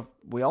early, but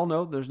we all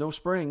know there's no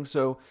spring,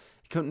 so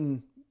he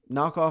couldn't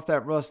knock off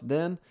that rust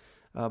then.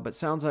 But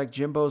sounds like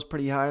Jimbo's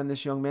pretty high on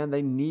this young man.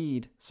 They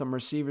need some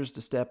receivers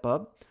to step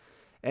up.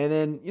 And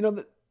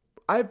then,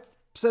 I've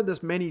said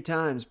this many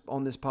times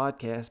on this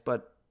podcast,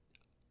 but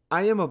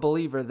I am a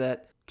believer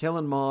that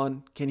Kellen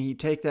Mond, can he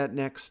take that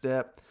next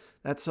step?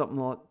 That's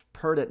something I've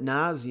heard ad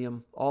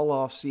nauseum all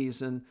off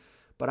season.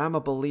 But I'm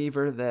a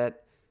believer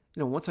that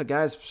once a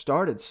guy's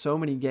started so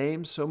many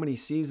games, so many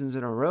seasons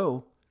in a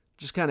row,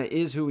 just kind of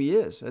is who he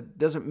is. It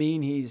doesn't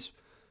mean he's,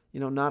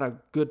 not a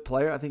good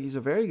player. I think he's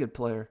a very good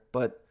player,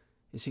 but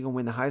is he going to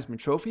win the Heisman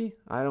Trophy?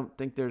 I don't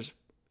think there's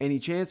any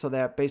chance of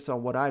that based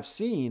on what I've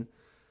seen,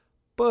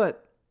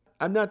 but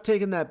I'm not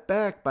taking that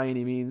back by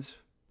any means.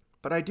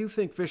 But I do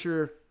think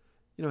Fisher,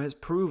 has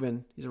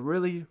proven he's a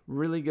really,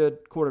 really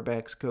good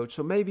quarterbacks coach.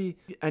 So maybe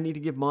I need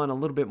to give Mond a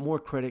little bit more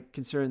credit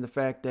considering the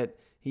fact that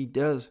he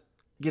does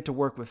get to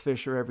work with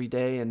Fisher every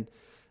day. And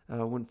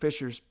when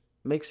Fisher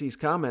makes these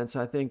comments,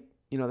 I think,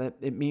 that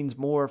it means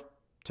more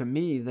to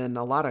me than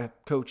a lot of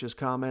coaches'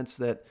 comments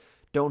that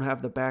don't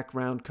have the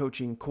background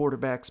coaching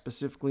quarterbacks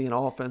specifically in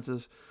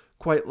offenses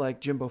quite like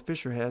Jimbo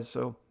Fisher has.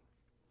 So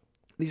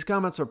these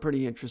comments are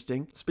pretty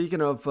interesting. Speaking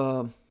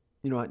of,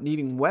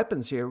 needing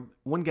weapons here,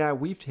 one guy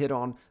we've hit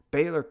on,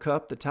 Baylor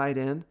Cupp, the tight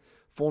end,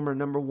 former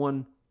number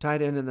 1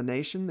 tight end in the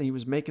nation. He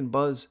was making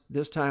buzz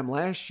this time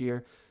last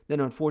year, then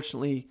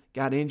unfortunately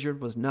got injured,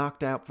 was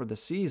knocked out for the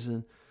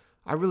season.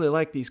 I really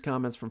like these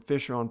comments from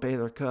Fisher on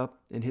Baylor Cupp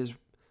and his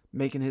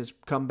making his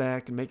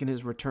comeback and making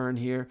his return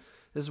here.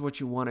 This is what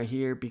you want to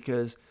hear,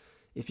 because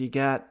if you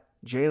got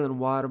Jalen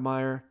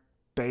Wademeyer,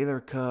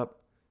 Baylor Cupp,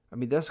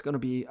 that's going to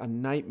be a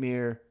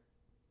nightmare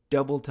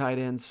double tight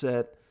end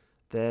set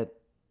that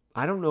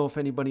I don't know if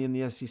anybody in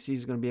the SEC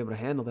is going to be able to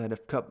handle that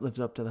if Cupp lives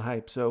up to the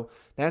hype. So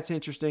that's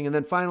interesting. And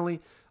then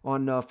finally,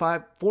 on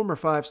former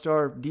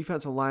 5-star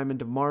defensive lineman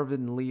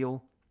DeMarvin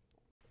Leal,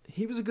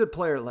 he was a good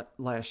player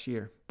last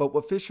year. But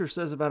what Fisher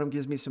says about him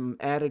gives me some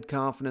added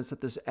confidence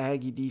that this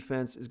Aggie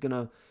defense is going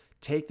to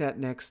take that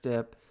next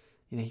step.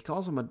 He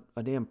calls him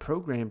a damn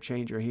program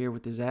changer here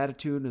with his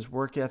attitude and his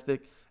work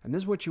ethic. And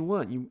this is what you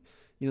want.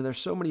 There's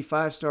so many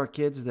 5-star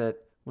kids that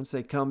once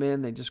they come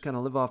in, they just kind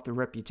of live off their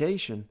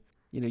reputation.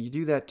 You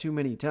do that too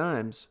many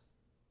times,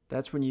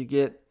 that's when you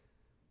get,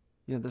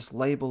 this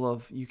label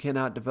of you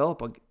can't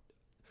develop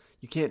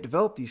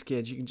these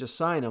kids. You can just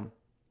sign them.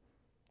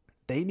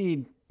 They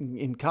need,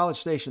 in College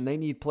Station, they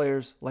need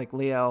players like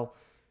Leal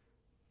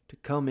to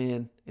come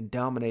in and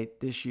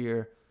dominate this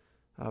year,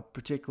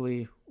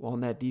 particularly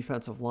on that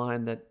defensive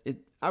line.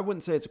 I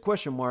wouldn't say it's a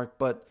question mark,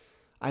 but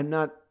I'm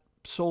not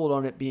sold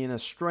on it being a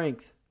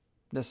strength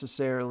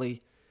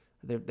necessarily.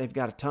 They've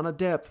got a ton of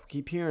depth.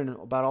 Keep hearing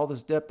about all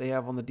this depth they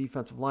have on the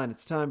defensive line.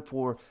 It's time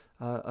for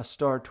a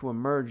star to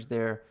emerge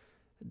there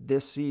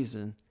this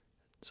season.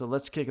 So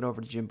let's kick it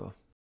over to Jimbo.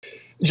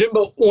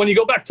 Jimbo, when you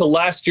go back to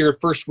last year,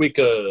 first week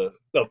of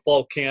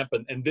fall camp,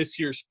 and this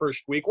year's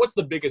first week, what's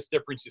the biggest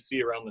difference you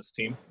see around this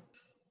team?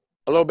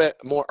 A little bit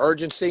more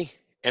urgency,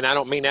 and I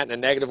don't mean that in a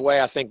negative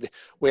way. I think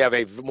we have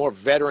a more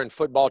veteran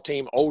football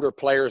team, older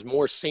players,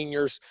 more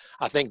seniors.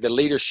 I think the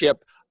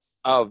leadership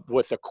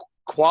with the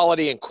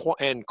quality and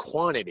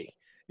quantity,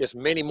 just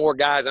many more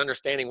guys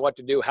understanding what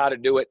to do, how to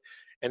do it,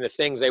 and the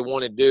things they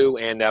want to do,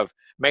 and have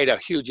made a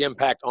huge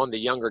impact on the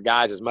younger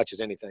guys as much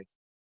as anything.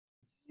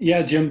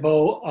 Yeah,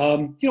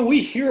 Jimbo.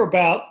 We hear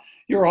about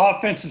your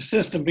offensive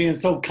system being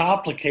so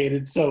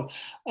complicated. So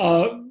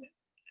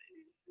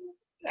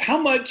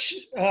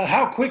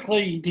how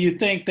quickly do you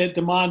think that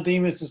Demond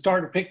Demas is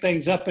starting to pick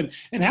things up, and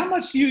how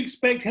much do you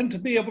expect him to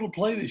be able to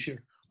play this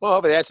year? Well,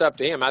 but that's up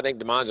to him. I think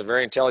Demond's a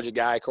very intelligent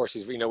guy. Of course,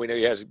 we know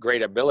he has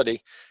great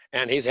ability,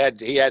 and he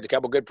had a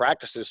couple good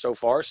practices so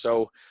far.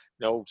 So,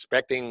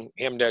 expecting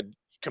him to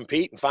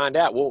compete and find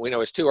out. Well,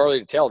 it's too early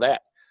to tell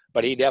that,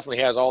 but he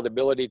definitely has all the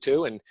ability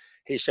to, and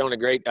he's shown a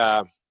great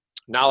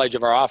knowledge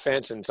of our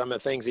offense and some of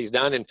the things he's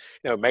done.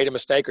 And made a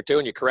mistake or two,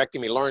 and you correct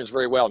him, he learns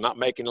very well, not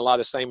making a lot of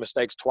the same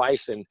mistakes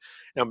twice, and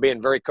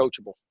being very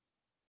coachable.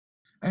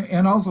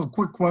 And also a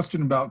quick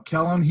question about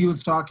Kellen. He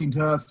was talking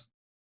to us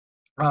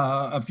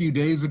a few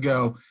days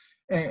ago,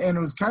 and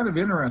it was kind of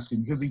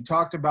interesting because he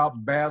talked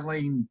about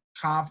battling,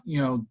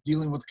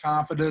 dealing with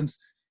confidence,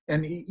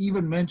 and he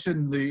even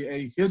mentioned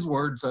his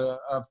words,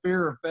 a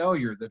fear of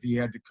failure that he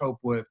had to cope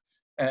with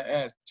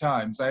at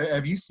times.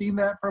 Have you seen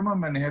that from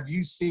him, and have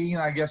you seen,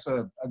 I guess,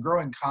 a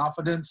growing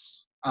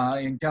confidence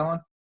in Kellen?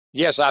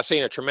 Yes, I've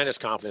seen a tremendous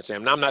confidence in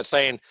him. And I'm not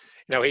saying,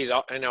 he's,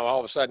 all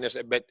of a sudden,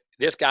 but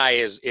this guy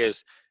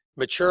is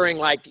maturing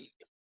like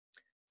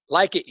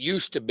it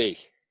used to be.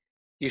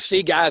 You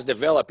see guys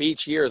develop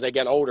each year as they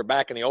get older.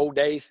 Back in the old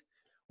days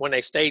when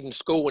they stayed in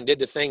school and did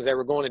the things they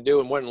were going to do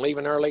and wasn't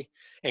leaving early.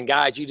 And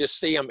guys, you just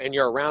see them and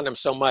you're around them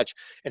so much.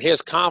 And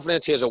his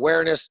confidence, his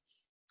awareness,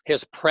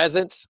 his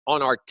presence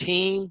on our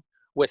team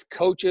with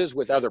coaches,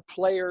 with other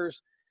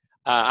players.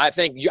 I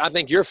think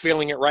you're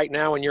feeling it right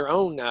now in your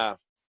own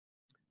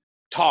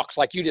talks,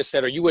 like you just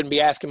said, or you wouldn't be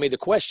asking me the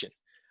question.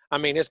 I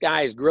mean, this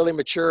guy is really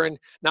maturing.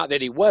 Not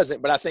that he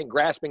wasn't, but I think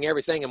grasping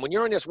everything. And when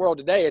you're in this world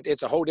today,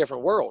 it's a whole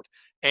different world.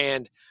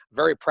 And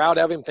very proud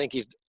of him. Think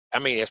he's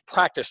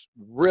practiced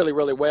really,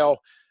 really well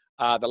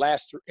the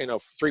last,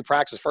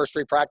 first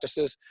 3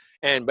 practices.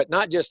 But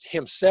not just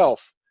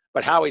himself,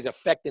 but how he's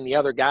affecting the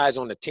other guys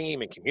on the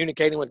team and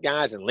communicating with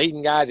guys and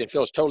leading guys and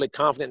feels totally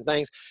confident in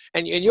things.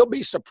 And you'll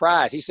be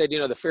surprised. He said,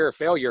 the fear of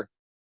failure,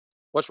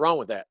 what's wrong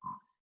with that?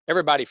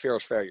 Everybody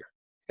fears failure.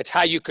 It's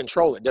how you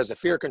control it. Does the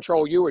fear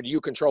control you, or do you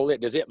control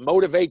it? Does it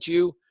motivate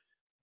you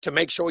to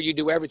make sure you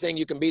do everything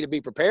you can be to be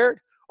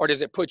prepared, or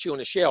does it put you in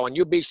a shell? And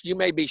you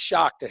may be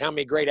shocked at how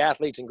many great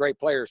athletes and great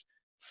players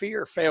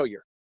fear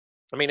failure.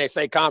 I mean, they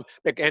say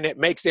and it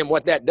makes them,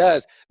 what that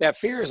does, that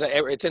fear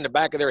it's in the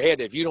back of their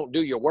head. If you don't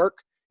do your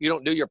work, you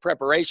don't do your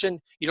preparation,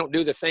 you don't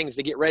do the things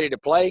to get ready to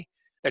play,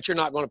 that you're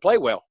not going to play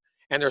well.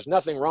 And there's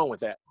nothing wrong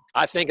with that.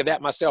 I think of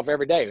that myself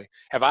every day.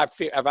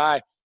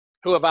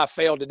 Who have I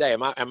failed today?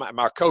 Am I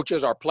our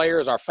coaches, our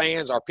players, our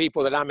fans, our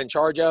people that I'm in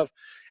charge of?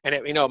 And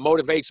it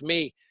motivates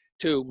me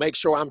to make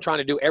sure I'm trying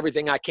to do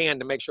everything I can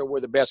to make sure we're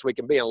the best we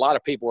can be. And a lot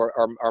of people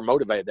are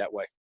motivated that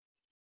way.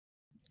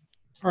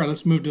 All right,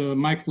 let's move to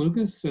Mike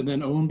Lucas and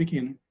then Owen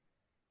Buchanan.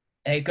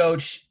 Hey,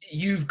 Coach,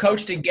 you've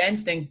coached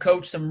against and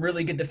coached some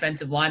really good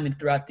defensive linemen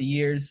throughout the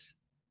years.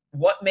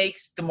 What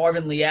makes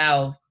DeMarvin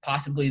Leal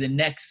possibly the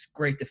next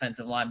great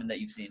defensive lineman that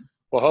you've seen?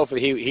 Well,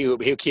 hopefully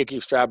he'll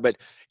keep stride. But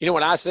you know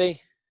what I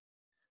see?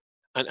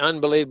 An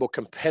unbelievable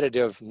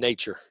competitive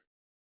nature.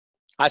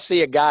 I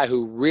see a guy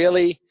who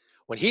really,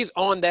 when he's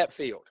on that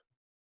field,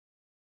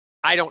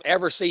 I don't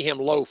ever see him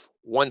loaf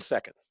 1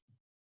 second.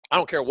 I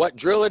don't care what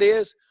drill it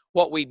is,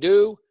 what we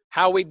do,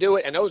 how we do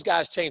it, and those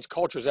guys change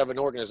cultures of an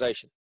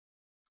organization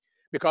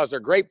because they're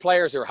great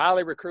players, they're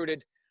highly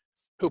recruited,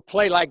 who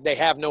play like they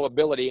have no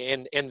ability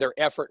in their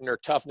effort and their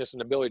toughness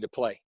and ability to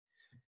play.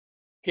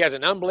 He has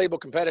an unbelievable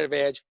competitive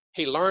edge.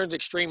 He learns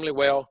extremely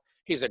well.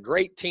 He's a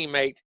great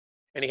teammate,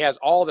 and he has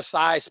all the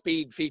size,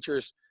 speed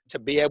features to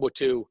be able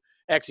to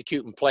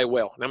execute and play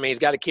well. I mean, he's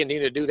got to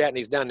continue to do that, and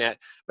he's done that.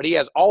 But he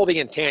has all the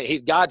intent.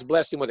 God's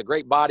blessed him with a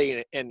great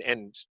body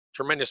and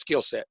tremendous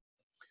skill set.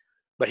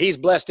 But he's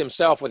blessed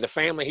himself with the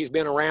family he's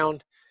been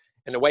around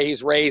and the way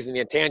he's raised and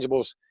the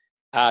intangibles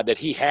that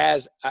he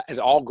has, as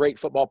all great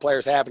football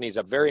players have, and he's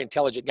a very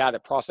intelligent guy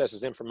that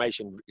processes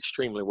information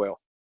extremely well.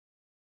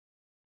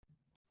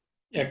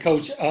 Yeah,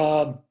 Coach.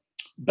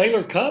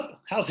 Baylor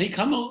Cupp, how's he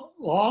come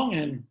along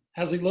and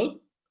how's he look?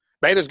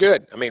 Baylor's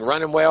good. I mean,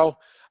 running well.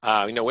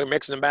 We're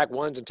mixing them back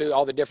ones and two,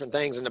 all the different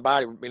things in the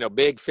body,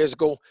 big,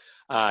 physical,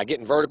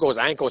 getting vertical. His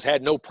ankles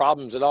had no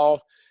problems at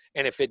all.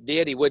 And if it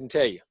did, he wouldn't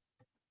tell you.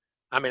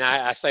 I mean,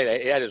 I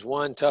say that is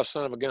one tough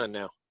son of a gun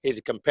now. He's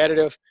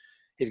competitive.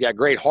 He's got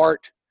great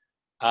heart.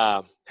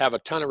 Have a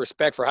ton of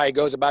respect for how he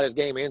goes about his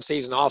game in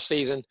season, off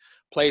season,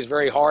 plays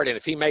very hard. And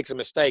if he makes a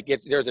mistake,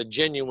 there's a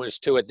genuineness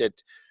to it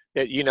that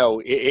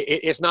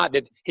it's not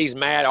that he's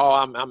mad. Oh,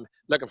 I'm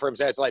looking for him.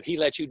 It's like he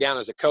lets you down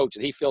as a coach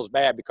and he feels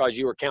bad because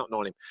you were counting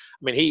on him.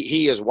 I mean,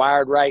 he is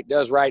wired right,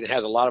 does right, and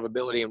has a lot of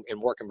ability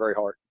and working very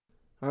hard.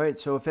 All right.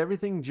 So if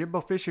everything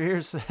Jimbo Fisher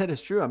here said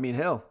is true, I mean,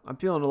 hell, I'm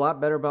feeling a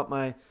lot better about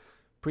my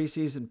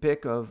preseason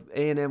pick of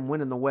A&M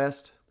winning the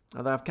West.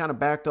 Although I've kind of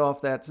backed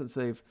off that since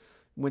they've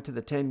went to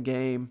the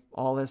 10-game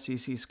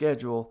all-SEC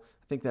schedule.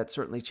 I think that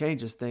certainly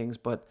changes things,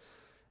 but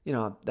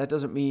that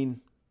doesn't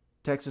mean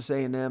Texas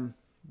A&M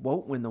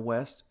won't win the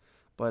West.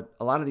 But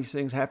a lot of these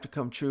things have to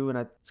come true, and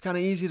it's kind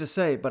of easy to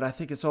say, but I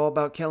think it's all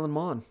about Kellen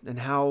Mond and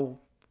how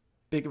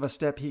big of a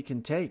step he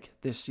can take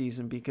this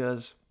season,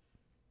 because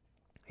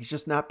he's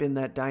just not been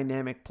that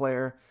dynamic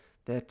player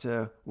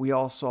that we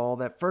all saw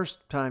that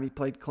first time he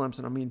played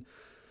Clemson. I mean,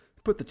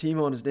 put the team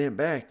on his damn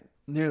back,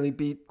 nearly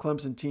beat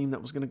Clemson team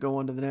that was going to go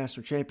on to the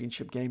national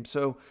championship game.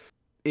 So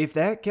if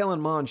that Kellen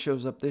Mond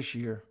shows up this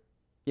year,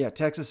 yeah,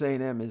 Texas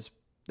A&M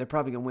they're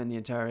probably going to win the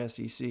entire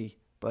SEC.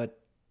 But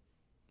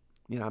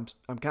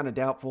I'm kind of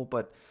doubtful.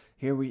 But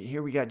here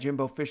we got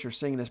Jimbo Fisher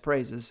singing his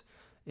praises,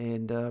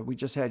 and we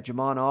just had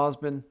Jamon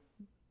Osborne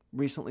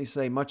recently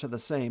say much of the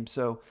same.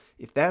 So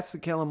if that's the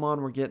Kellen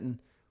Mond we're getting,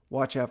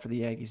 watch out for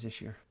the Aggies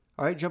this year.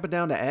 All right, jumping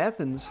down to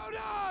Athens.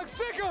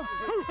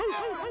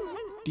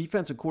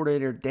 Defensive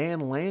coordinator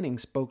Dan Lanning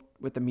spoke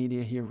with the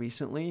media here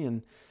recently,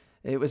 and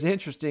it was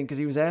interesting because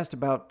he was asked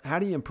about how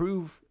do you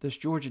improve this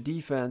Georgia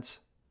defense.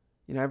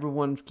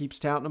 Everyone keeps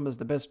touting them as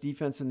the best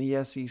defense in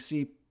the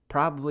SEC,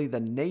 probably the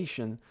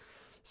nation.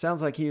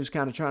 Sounds like he was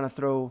kind of trying to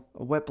throw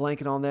a wet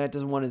blanket on that,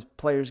 doesn't want his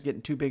players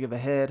getting too big of a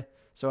head.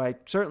 So I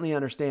certainly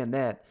understand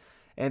that.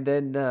 And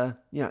then,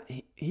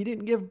 he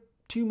didn't give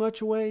too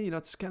much away.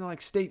 It's kind of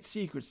like state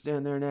secrets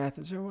down there in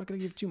Athens. They're not going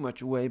to give too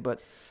much away,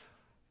 but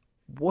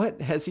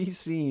what has he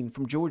seen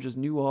from Georgia's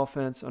new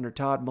offense under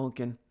Todd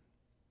Monken?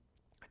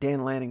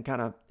 Dan Lanning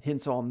kind of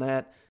hints on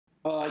that.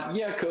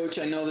 Yeah, Coach,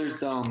 I know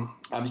there's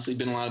obviously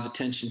been a lot of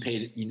attention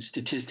paid.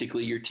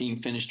 Statistically, your team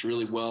finished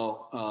really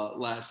well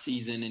last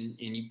season, and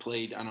you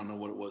played, I don't know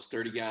what it was,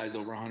 30 guys,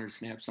 over 100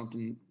 snaps,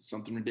 something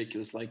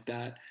ridiculous like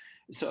that.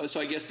 So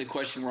I guess the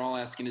question we're all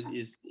asking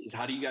is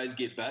how do you guys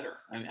get better?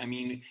 I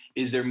mean,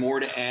 is there more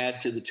to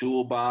add to the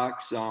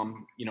toolbox?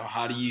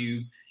 How do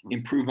you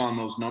improve on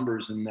those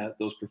numbers and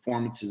those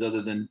performances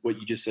other than what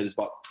you just said is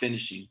about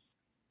finishing?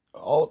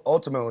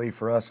 Ultimately,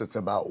 for us, it's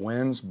about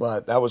wins,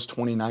 but that was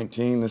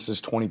 2019. This is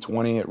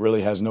 2020. It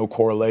really has no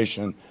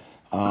correlation.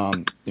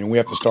 We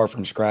have to start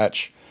from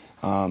scratch.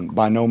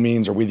 By no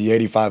means are we the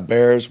 85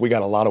 Bears. We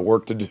got a lot of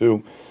work to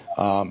do.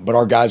 But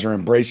our guys are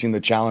embracing the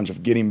challenge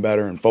of getting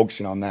better and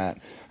focusing on that.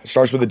 It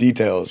starts with the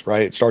details,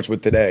 right? It starts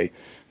with today.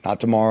 not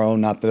tomorrow,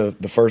 not the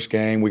first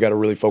game. We got to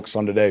really focus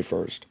on today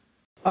first.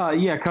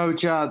 Yeah,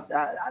 Coach.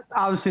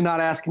 Obviously,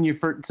 not asking you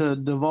to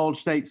divulge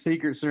state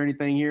secrets or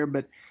anything here,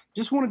 but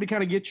just wanted to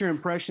kind of get your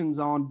impressions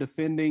on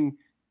defending,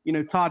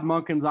 Todd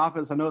Monken's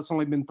offense. I know it's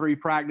only been 3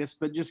 practices,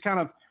 but just kind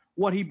of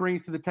what he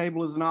brings to the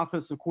table as an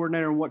offensive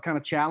coordinator and what kind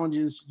of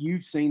challenges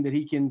you've seen that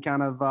he can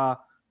kind of,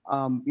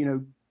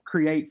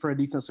 create for a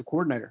defensive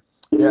coordinator.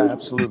 Yeah,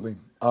 absolutely.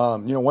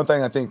 One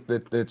thing I think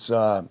that's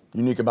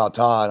unique about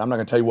Todd, I'm not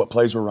going to tell you what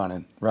plays we're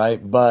running, right?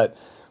 But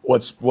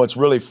what's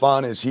really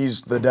fun is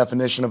he's the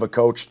definition of a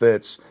coach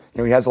that's,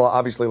 he has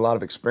obviously a lot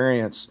of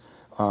experience,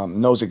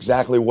 knows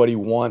exactly what he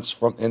wants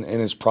in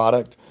his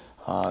product.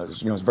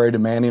 Is very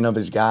demanding of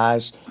his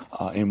guys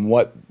and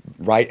what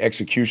right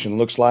execution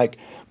looks like.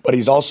 But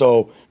he's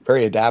also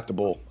very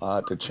adaptable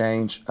to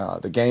change.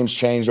 The game's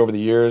changed over the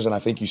years, and I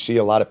think you see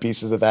a lot of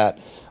pieces of that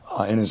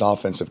in his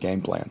offensive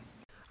game plan.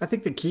 I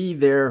think the key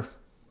there,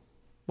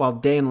 while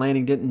Dan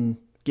Lanning didn't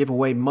give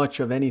away much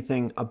of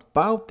anything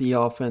about the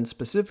offense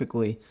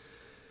specifically,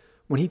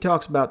 when he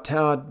talks about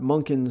Todd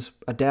Monken's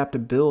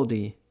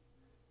adaptability,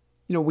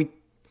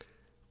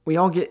 we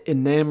all get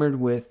enamored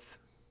with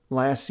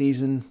last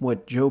season,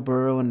 what Joe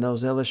Burrow and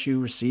those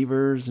LSU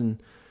receivers and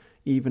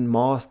even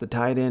Moss, the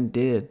tight end,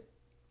 did.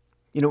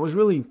 It was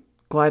really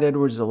Clyde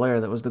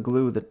Edwards-Helaire that was the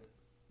glue that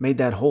made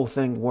that whole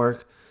thing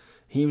work.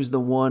 He was the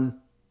one,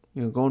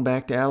 going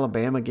back to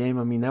Alabama game.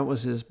 I mean, that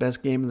was his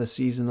best game of the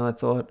season, I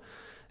thought.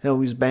 Hell,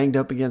 he was banged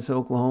up against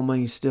Oklahoma.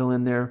 He's still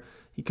in there.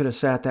 He could have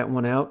sat that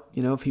one out,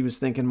 if he was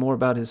thinking more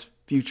about his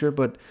future.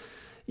 But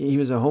he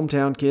was a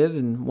hometown kid,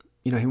 and,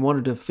 he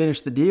wanted to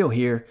finish the deal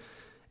here.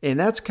 And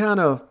that's kind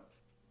of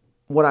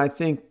what I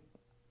think,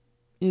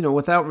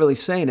 without really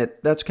saying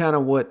it, that's kind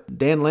of what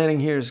Dan Lanning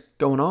here is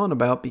going on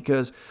about,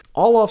 because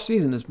all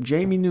offseason is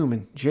Jamie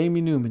Newman.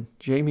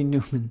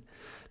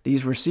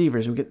 These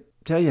receivers, we could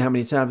tell you how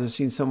many times I've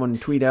seen someone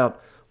tweet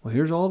out, well,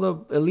 here's all the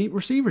elite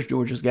receivers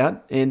Georgia's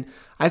got. And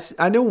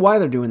I know why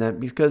they're doing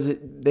that, because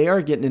they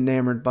are getting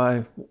enamored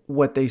by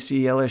what they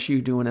see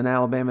LSU doing and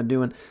Alabama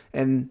doing.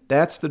 And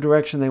that's the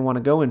direction they want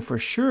to go in for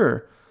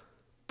sure.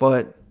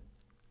 But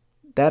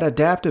that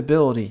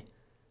adaptability,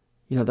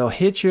 they'll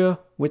hit you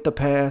with the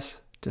pass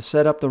to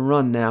set up the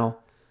run now.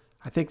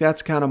 I think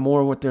that's kind of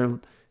more what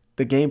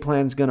the game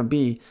plan is going to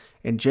be.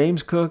 And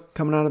James Cook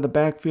coming out of the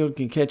backfield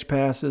can catch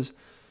passes.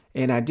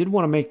 And I did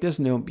want to make this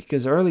note,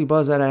 because early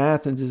buzz out of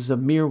Athens is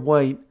Zamir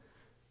White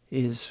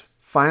is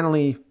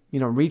finally,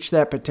 reached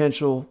that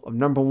potential of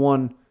number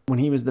 1 when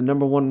he was the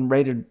number 1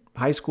 rated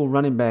high school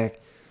running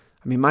back.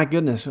 I mean, my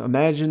goodness,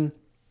 imagine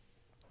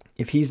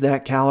if he's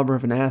that caliber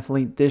of an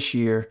athlete this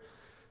year.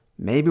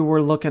 Maybe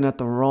we're looking at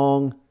the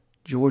wrong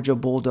Georgia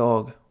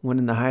Bulldog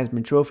winning the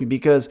Heisman Trophy,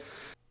 because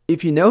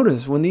if you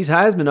notice, when these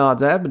Heisman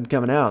odds have been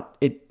coming out,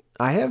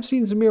 I have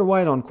seen Zamir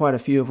White on quite a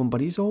few of them,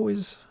 but he's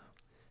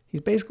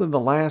basically the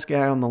last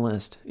guy on the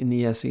list in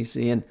the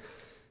SEC. And,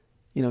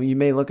 you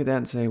may look at that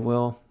and say,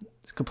 well,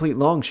 it's a complete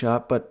long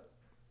shot, but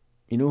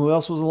you know who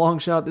else was a long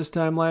shot this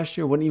time last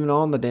year? Wasn't even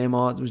on the damn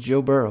odds. It was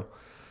Joe Burrow.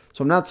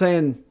 So I'm not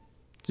saying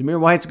Zamir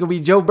White's going to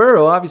be Joe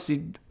Burrow.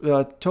 Obviously,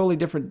 totally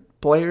different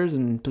players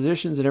and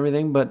positions and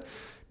everything, but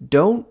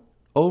don't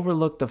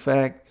overlook the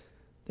fact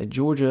that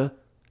Georgia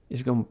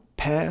is going to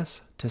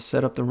pass to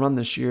set up the run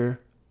this year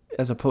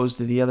as opposed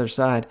to the other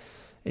side.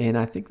 And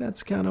I think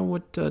that's kind of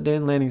what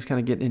Dan Lanning's kind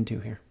of getting into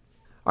here.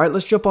 All right,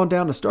 let's jump on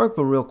down to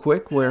Starkville real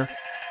quick, where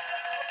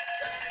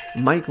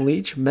Mike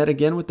Leach met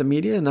again with the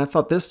media. And I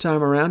thought this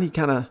time around he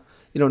kind of,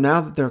 now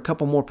that there are a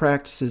couple more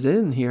practices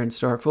in here in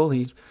Starkville,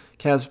 he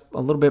has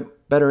a little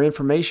bit better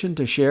information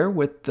to share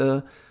with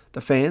the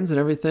fans and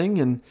everything.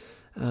 And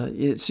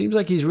it seems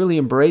like he's really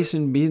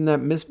embracing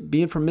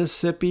being from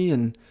Mississippi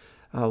and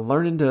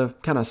learning to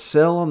kind of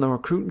sell on the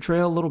recruiting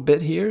trail a little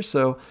bit here.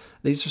 So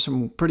these are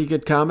some pretty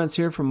good comments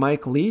here from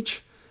Mike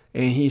Leach,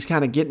 and he's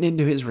kind of getting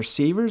into his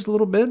receivers a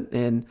little bit.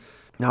 And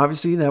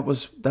obviously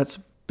that's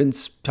been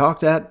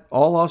talked at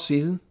all off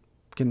season.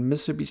 Can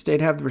Mississippi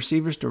State have the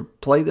receivers to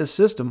play this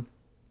system?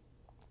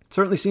 It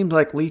certainly seems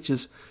like Leach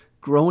is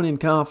growing in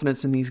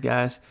confidence in these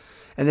guys.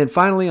 And then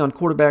finally on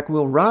quarterback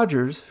Will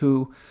Rogers,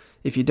 who,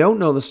 if you don't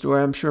know the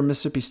story, I'm sure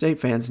Mississippi State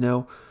fans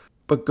know,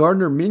 but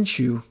Gardner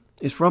Minshew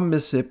is from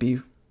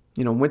Mississippi,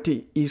 went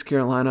to East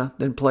Carolina,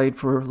 then played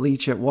for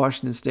Leach at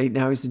Washington State.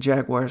 Now he's the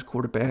Jaguars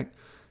quarterback.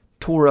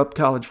 Tore up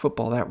college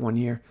football that one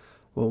year.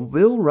 Well,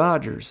 Will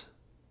Rogers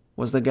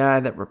was the guy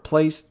that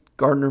replaced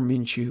Gardner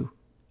Minshew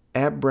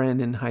at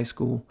Brandon High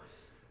School.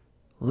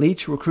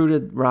 Leach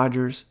recruited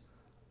Rogers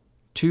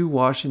to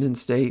Washington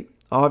State.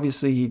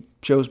 Obviously, he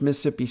chose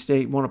Mississippi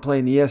State, want to play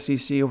in the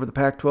SEC over the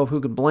Pac-12.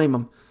 Who could blame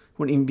him?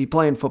 Wouldn't even be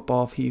playing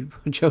football if he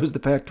chose the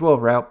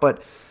Pac-12 route.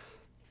 But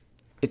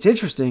it's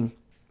interesting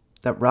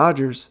that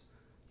Rogers,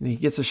 he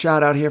gets a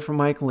shout out here from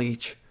Mike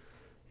Leach.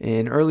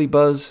 And early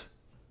buzz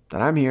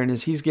that I'm hearing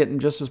is he's getting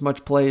just as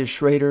much play as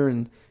Schrader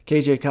and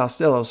KJ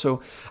Costello.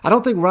 So I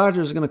don't think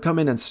Rogers is going to come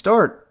in and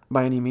start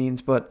by any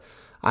means, but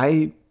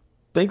I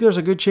think there's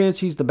a good chance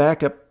he's the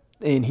backup,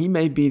 and he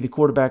may be the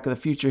quarterback of the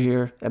future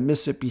here at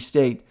Mississippi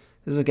State.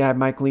 this is a guy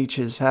Mike Leach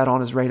has had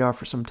on his radar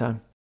for some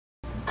time.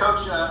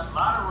 Coach, a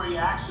lot of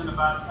reaction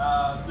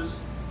about this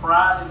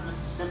pride in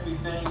Mississippi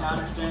thing. I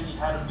understand you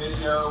had a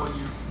video and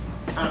you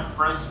kind of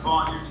pressed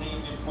upon your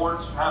team the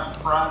importance of having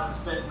pride in the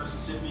state of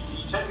Mississippi. Can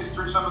you take us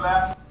through some of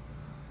that?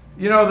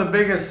 You know, the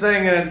biggest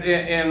thing,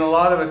 and a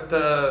lot of it,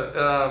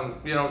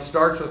 you know,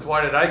 starts with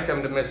why did I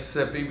come to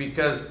Mississippi?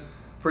 Because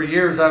for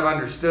years I've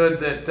understood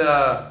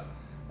that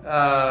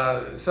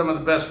some of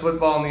the best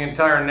football in the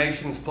entire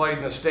nation's played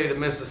in the state of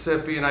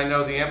Mississippi, and I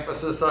know the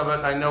emphasis of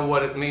it. I know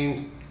what it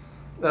means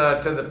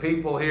to the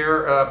people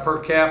here per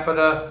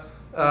capita.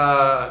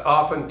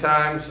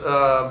 Oftentimes,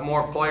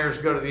 more players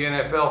go to the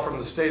NFL from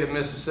the state of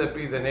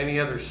Mississippi than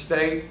any other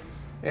state.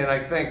 And I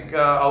think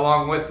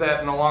along with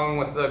that and along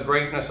with the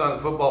greatness on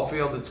the football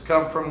field that's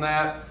come from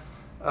that,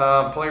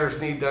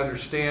 players need to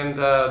understand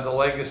the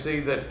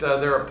legacy that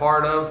they're a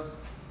part of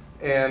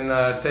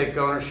and take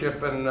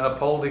ownership in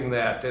upholding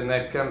that. And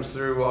that comes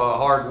through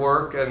hard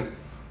work. And,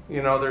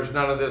 you know, there's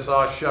none of this,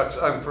 oh, shucks,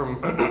 I'm from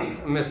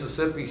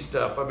Mississippi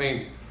stuff. I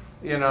mean,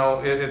 you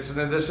know,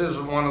 this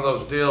isn't one of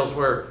those deals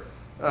where,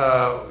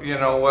 you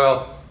know,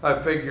 well,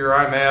 I figure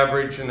I'm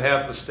average and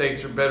half the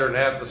states are better and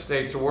half the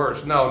states are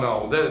worse.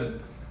 No,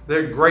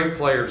 they're great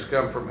players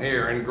come from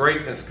here, and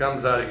greatness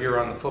comes out of here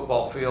on the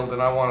football field,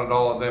 and I wanted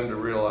all of them to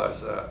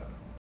realize that.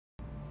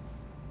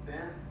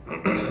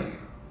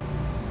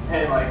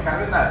 Hey, like, kind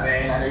of in that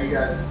vein, I know you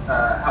guys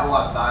have a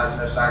lot of size. I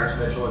know Cyrus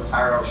Mitchell and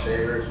Tyrell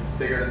Shavers,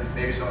 bigger than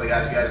maybe some of the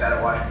guys you guys had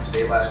at Washington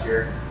State last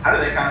year. How do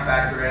they kind of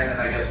factor in, and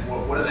I guess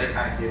what do they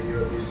kind of give you,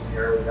 at least in the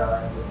early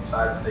going, with the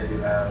size that they do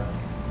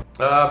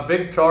have?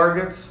 Big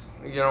targets.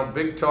 You know,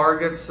 big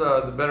targets.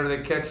 The better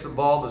they catch the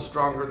ball, the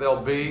stronger they'll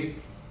be.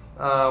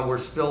 We're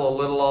still a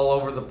little all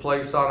over the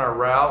place on our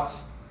routes,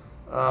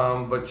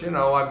 but you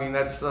know, I mean,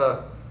 that's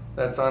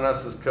on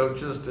us as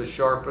coaches to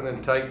sharpen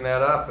and tighten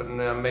that up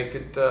and make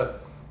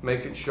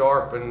it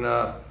sharp. And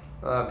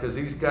because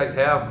these guys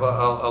have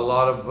a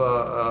lot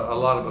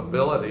of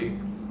ability,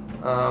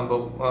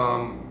 but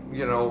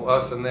you know,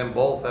 us and them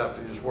both have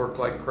to just work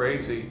like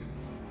crazy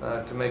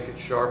to make it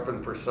sharp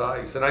and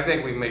precise. And I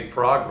think we've made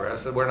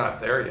progress. We're not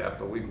there yet,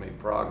 but we've made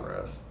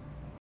progress.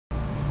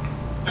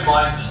 Hey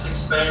Mike, just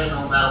expanding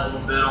on that a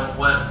little bit on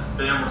what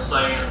Ben was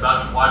saying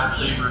about your wide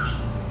receivers.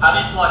 How do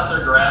you feel like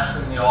they're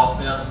grasping the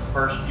offense the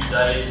first few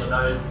days? I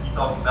know you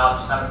talked about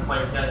just having to play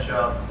catch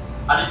up.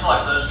 How do you feel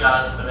like those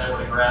guys have been able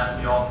to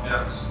grasp the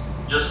offense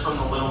just from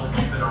the little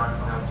that you've been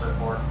around so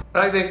far?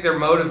 I think they're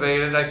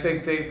motivated. I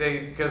think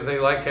they because they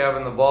like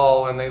having the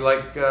ball and they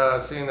like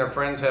seeing their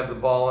friends have the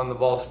ball and the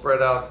ball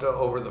spread out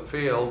over the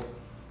field.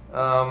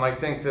 I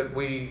think that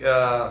we,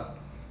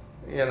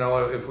 you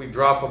know, if we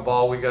drop a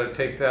ball, we got to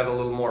take that a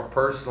little more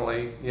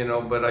personally, you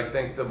know. But I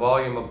think the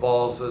volume of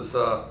balls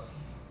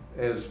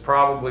is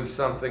probably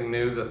something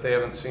new that they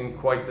haven't seen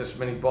quite this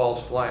many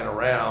balls flying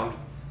around.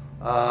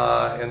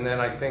 And then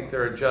I think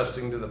they're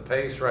adjusting to the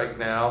pace right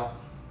now.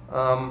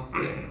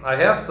 I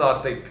have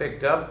thought they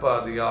picked up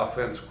the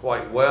offense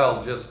quite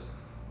well. Just,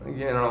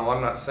 you know,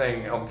 I'm not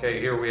saying, okay,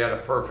 here we had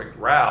a perfect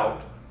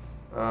route,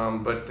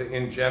 but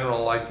in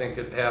general, I think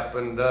it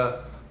happened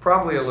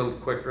probably a little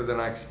quicker than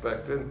I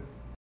expected.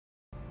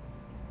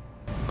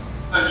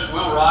 Coach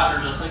Will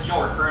Rogers, I think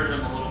y'all recruited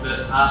him a little bit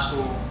in high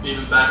school,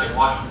 even back at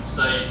Washington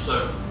State.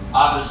 So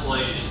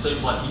obviously, it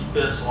seems like he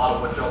fits a lot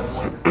of what y'all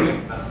want to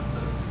do about.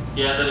 So,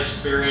 yeah, that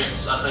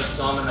experience, I think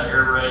some in the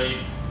air raid.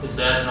 His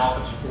dad's an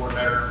offensive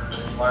coordinator,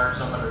 and he learned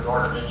some under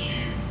Gardner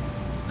Minshew.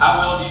 How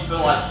well do you feel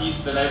like he's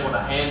been able to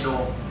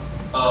handle,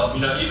 you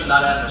know, even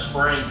not having a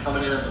spring,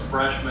 coming in as a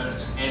freshman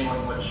and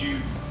handling what you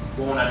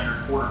want out of your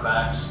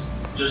quarterbacks,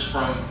 just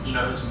from, you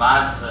know, his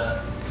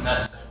mindset and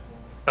that standpoint?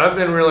 I've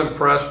been real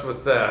impressed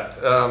with that.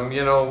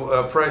 You know,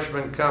 a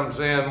freshman comes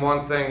in,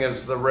 one thing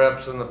is the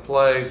reps and the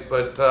plays,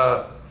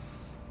 but,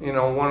 you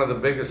know, one of the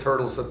biggest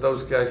hurdles that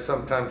those guys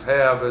sometimes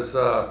have is,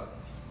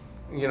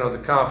 you know, the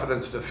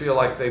confidence to feel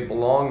like they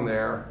belong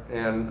there,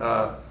 and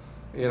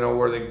you know,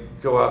 where they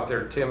go out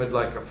there timid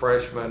like a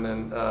freshman,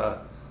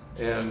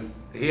 and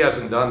he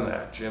hasn't done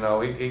that. You know,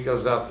 he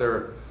goes out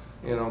there,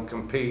 you know,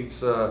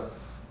 competes, you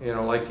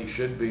know, like he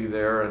should be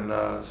there,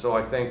 and so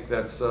I think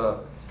that's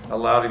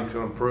allowed him to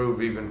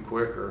improve even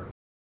quicker.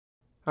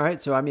 All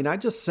right, so I mean, I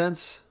just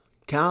sense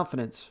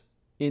confidence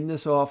in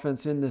this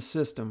offense, in this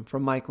system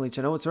from Mike Leach.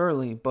 I know it's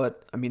early,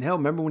 but I mean, hell,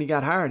 remember when he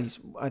got hired?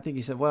 I think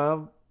he said,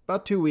 well,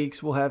 about 2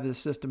 weeks, we'll have this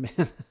system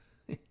in.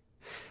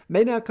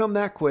 May not come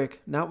that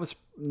quick, not with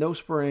no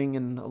spring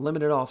and a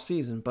limited off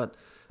season, but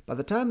by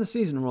the time the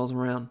season rolls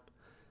around,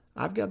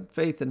 I've got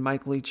faith in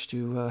Mike Leach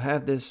to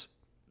have this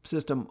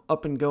system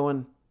up and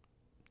going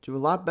to a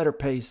lot better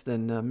pace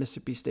than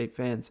Mississippi State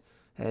fans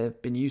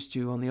have been used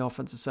to on the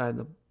offensive side of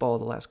the ball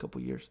the last couple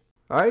of years.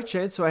 All right,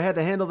 Shane, so I had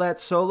to handle that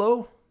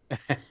solo.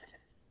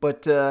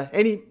 But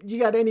you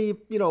got any,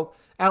 you know,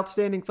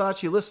 outstanding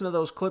thoughts? You listen to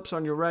those clips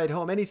on your ride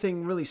home.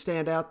 Anything really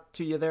stand out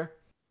to you there?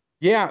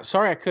 Yeah,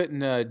 sorry I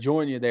couldn't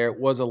join you there. It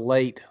was a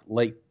late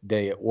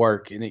day at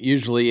work, and it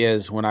usually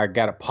is when I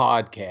got a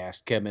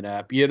podcast coming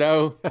up, you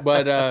know.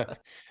 But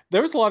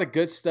there was a lot of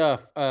good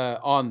stuff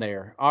on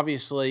there.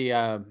 Obviously,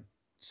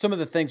 some of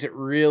the things that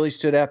really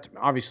stood out to me,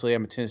 obviously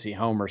I'm a Tennessee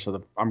homer,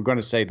 so I'm going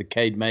to say the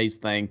Cade Mays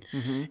thing.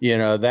 Mm-hmm. You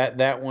know,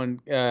 that one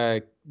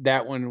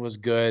was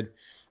good.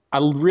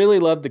 I really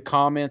loved the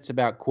comments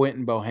about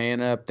Quentin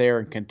Bohanna up there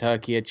in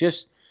Kentucky. It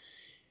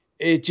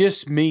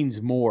just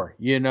means more,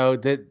 you know,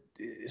 that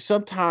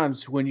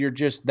sometimes when you're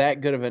just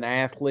that good of an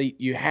athlete,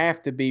 you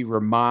have to be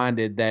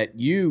reminded that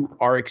you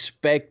are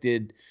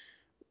expected.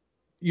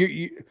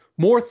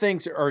 More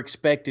things are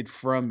expected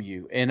from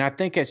you. And I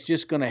think it's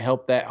just going to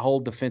help that whole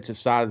defensive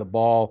side of the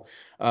ball.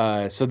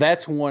 So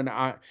that's one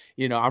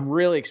I'm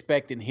really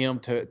expecting him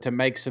to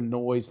make some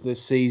noise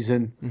this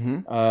season.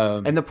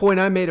 Mm-hmm. And the point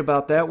I made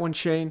about that one,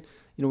 Shane,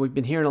 you know, we've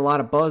been hearing a lot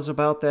of buzz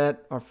about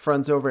that. Our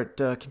friends over at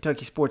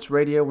Kentucky Sports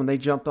Radio, when they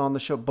jumped on the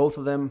show, both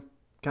of them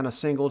kind of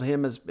singled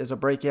him as a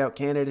breakout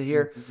candidate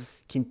here. Mm-hmm.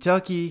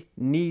 Kentucky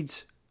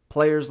needs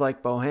players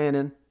like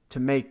Bohannon to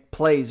make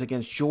plays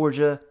against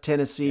Georgia,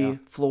 Tennessee,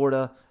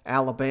 Florida,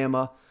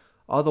 Alabama.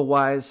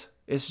 Otherwise,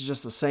 it's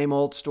just the same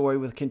old story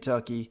with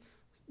Kentucky.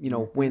 You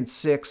know, win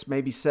 6,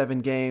 maybe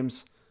 7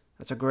 games.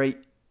 That's a great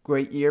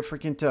year for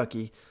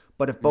Kentucky.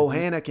 But if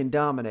Bohanna can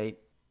dominate,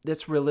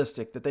 it's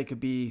realistic that they could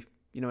be,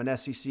 you know, an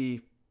SEC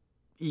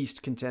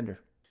East contender.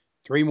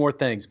 3 more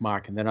things,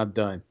 Mike, and then I'm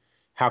done.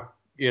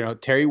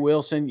 Terry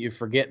Wilson, you're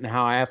forgetting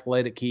how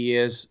athletic he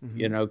is. Mm-hmm.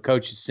 You know,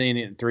 coach has seen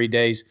it in 3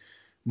 days.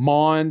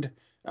 Mond,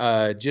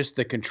 just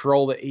the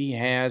control that he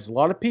has. A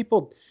lot of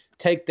people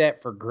take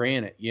that for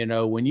granted. You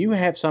know, when you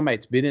have somebody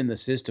that's been in the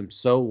system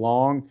so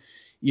long,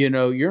 you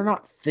know, you're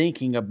not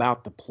thinking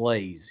about the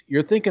plays.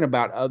 You're thinking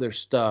about other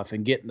stuff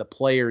and getting the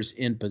players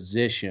in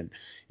position,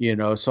 you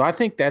know. So I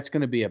think that's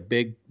going to be a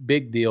big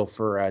deal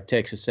for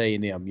Texas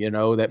A&M, you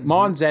know, that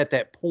Mond's at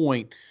that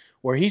point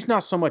where he's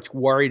not so much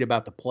worried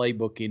about the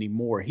playbook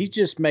anymore. He's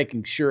just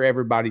making sure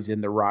everybody's in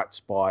the right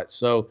spot.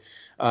 So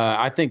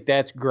I think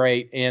that's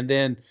great. And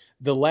then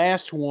the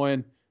last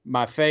one,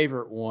 my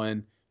favorite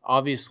one,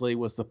 obviously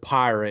was the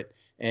Pirate.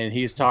 And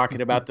he's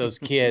talking about those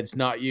kids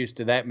not used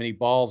to that many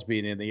balls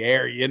being in the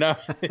air, you know.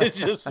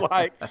 It's just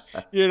like,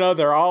 you know,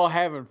 they're all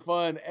having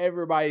fun.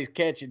 Everybody's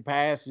catching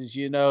passes,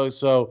 you know.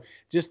 So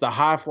just the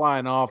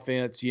high-flying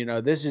offense, you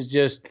know, this is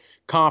just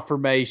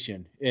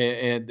confirmation.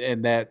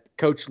 And that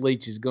Coach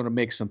Leach is going to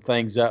mix some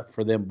things up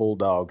for them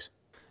Bulldogs.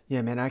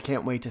 Yeah, man, I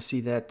can't wait to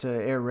see that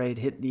air raid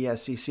hit the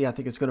SEC. I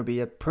think it's going to be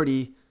a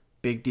pretty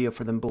big deal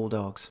for them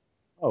Bulldogs.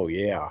 Oh,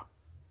 yeah.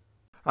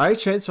 All right,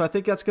 Shane, so I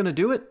think that's going to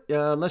do it,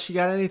 unless you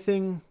got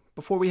anything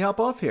before we hop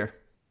off here.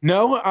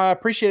 No, I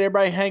appreciate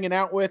everybody hanging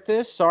out with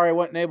us. Sorry I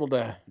wasn't able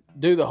to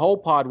do the whole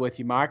pod with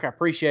you, Mike. I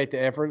appreciate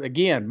the effort.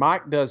 Again,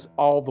 Mike does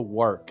all the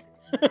work.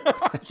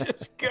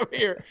 Just come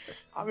here.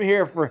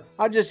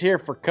 I'm just here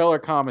for color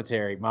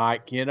commentary,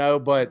 Mike, you know,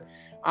 but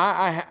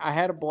I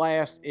had a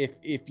blast.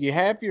 If you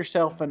have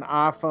yourself an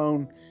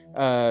iPhone,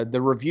 the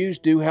reviews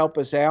do help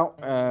us out.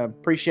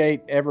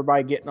 Appreciate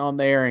everybody getting on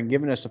there and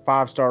giving us the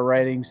 5-star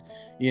ratings.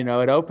 You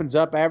know, it opens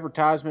up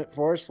advertisement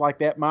for us like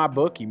that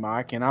MyBookie,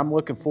 Mike, and I'm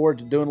looking forward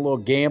to doing a little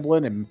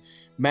gambling and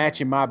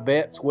matching my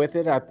bets with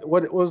it.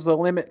 What was the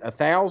limit?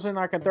 1,000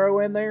 I can throw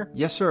in there?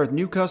 Yes, sir.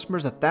 New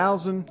customers,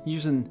 1,000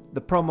 using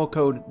the promo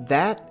code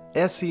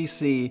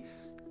THATSEC.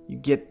 You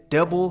get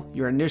double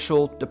your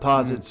initial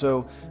deposit.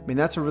 So, I mean,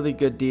 that's a really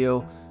good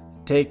deal.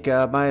 Take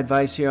my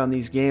advice here on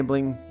these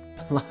gambling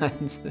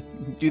lines.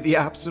 Do the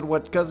opposite of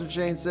what Cousin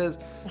Shane says.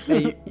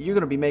 Hey, you're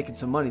going to be making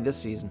some money this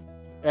season.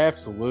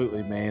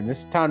 Absolutely, man. This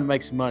is time to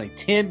make some money.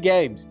 10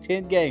 games,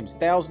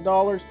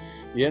 $1,000.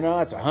 You know,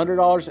 that's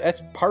 $100.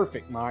 That's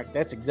perfect, Mike.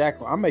 That's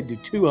exactly. I may do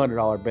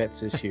 $200 bets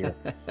this year,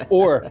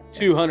 or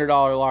 $200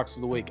 locks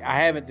of the week. I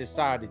haven't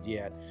decided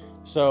yet.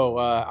 So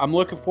I'm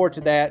looking forward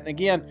to that. And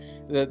again,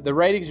 the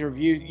ratings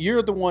review,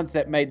 you're the ones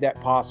that made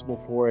that possible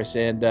for us.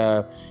 And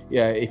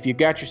if you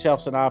got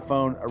yourself an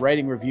iPhone, a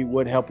rating review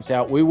would help us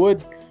out.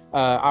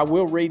 I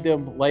will read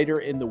them later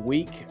in the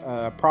week.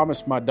 I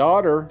promised my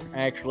daughter,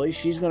 actually,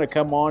 she's going to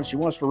come on. She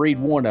wants to read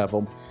one of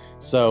them.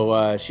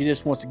 So she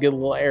just wants to get a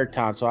little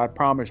airtime. So I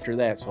promised her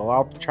that. So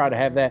I'll try to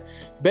have that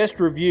best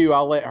review.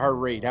 I'll let her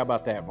read. How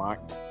about that, Mike?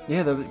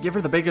 Yeah, give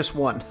her the biggest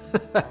one.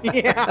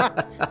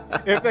 Yeah.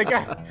 If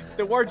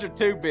the words are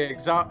too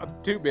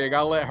big,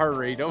 I'll let her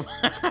read them.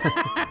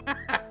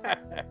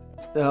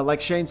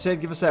 Like Shane said,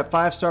 give us that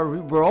 5-star.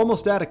 We're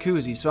almost out of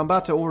koozies, so I'm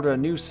about to order a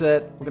new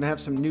set. We're going to have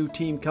some new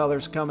team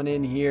colors coming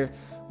in here.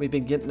 We've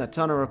been getting a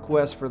ton of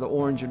requests for the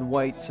orange and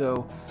white,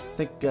 so I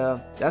think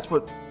that's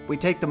what we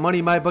take the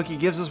money MyBookie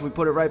gives us. We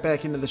put it right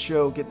back into the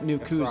show, get new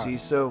koozies. Right.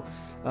 So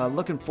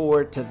looking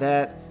forward to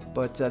that.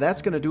 But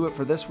that's going to do it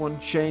for this one.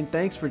 Shane,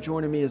 thanks for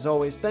joining me as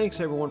always. Thanks,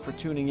 everyone, for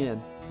tuning in.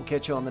 We'll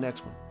catch you on the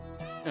next one.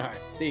 All right.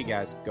 See you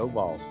guys. Go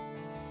Vols.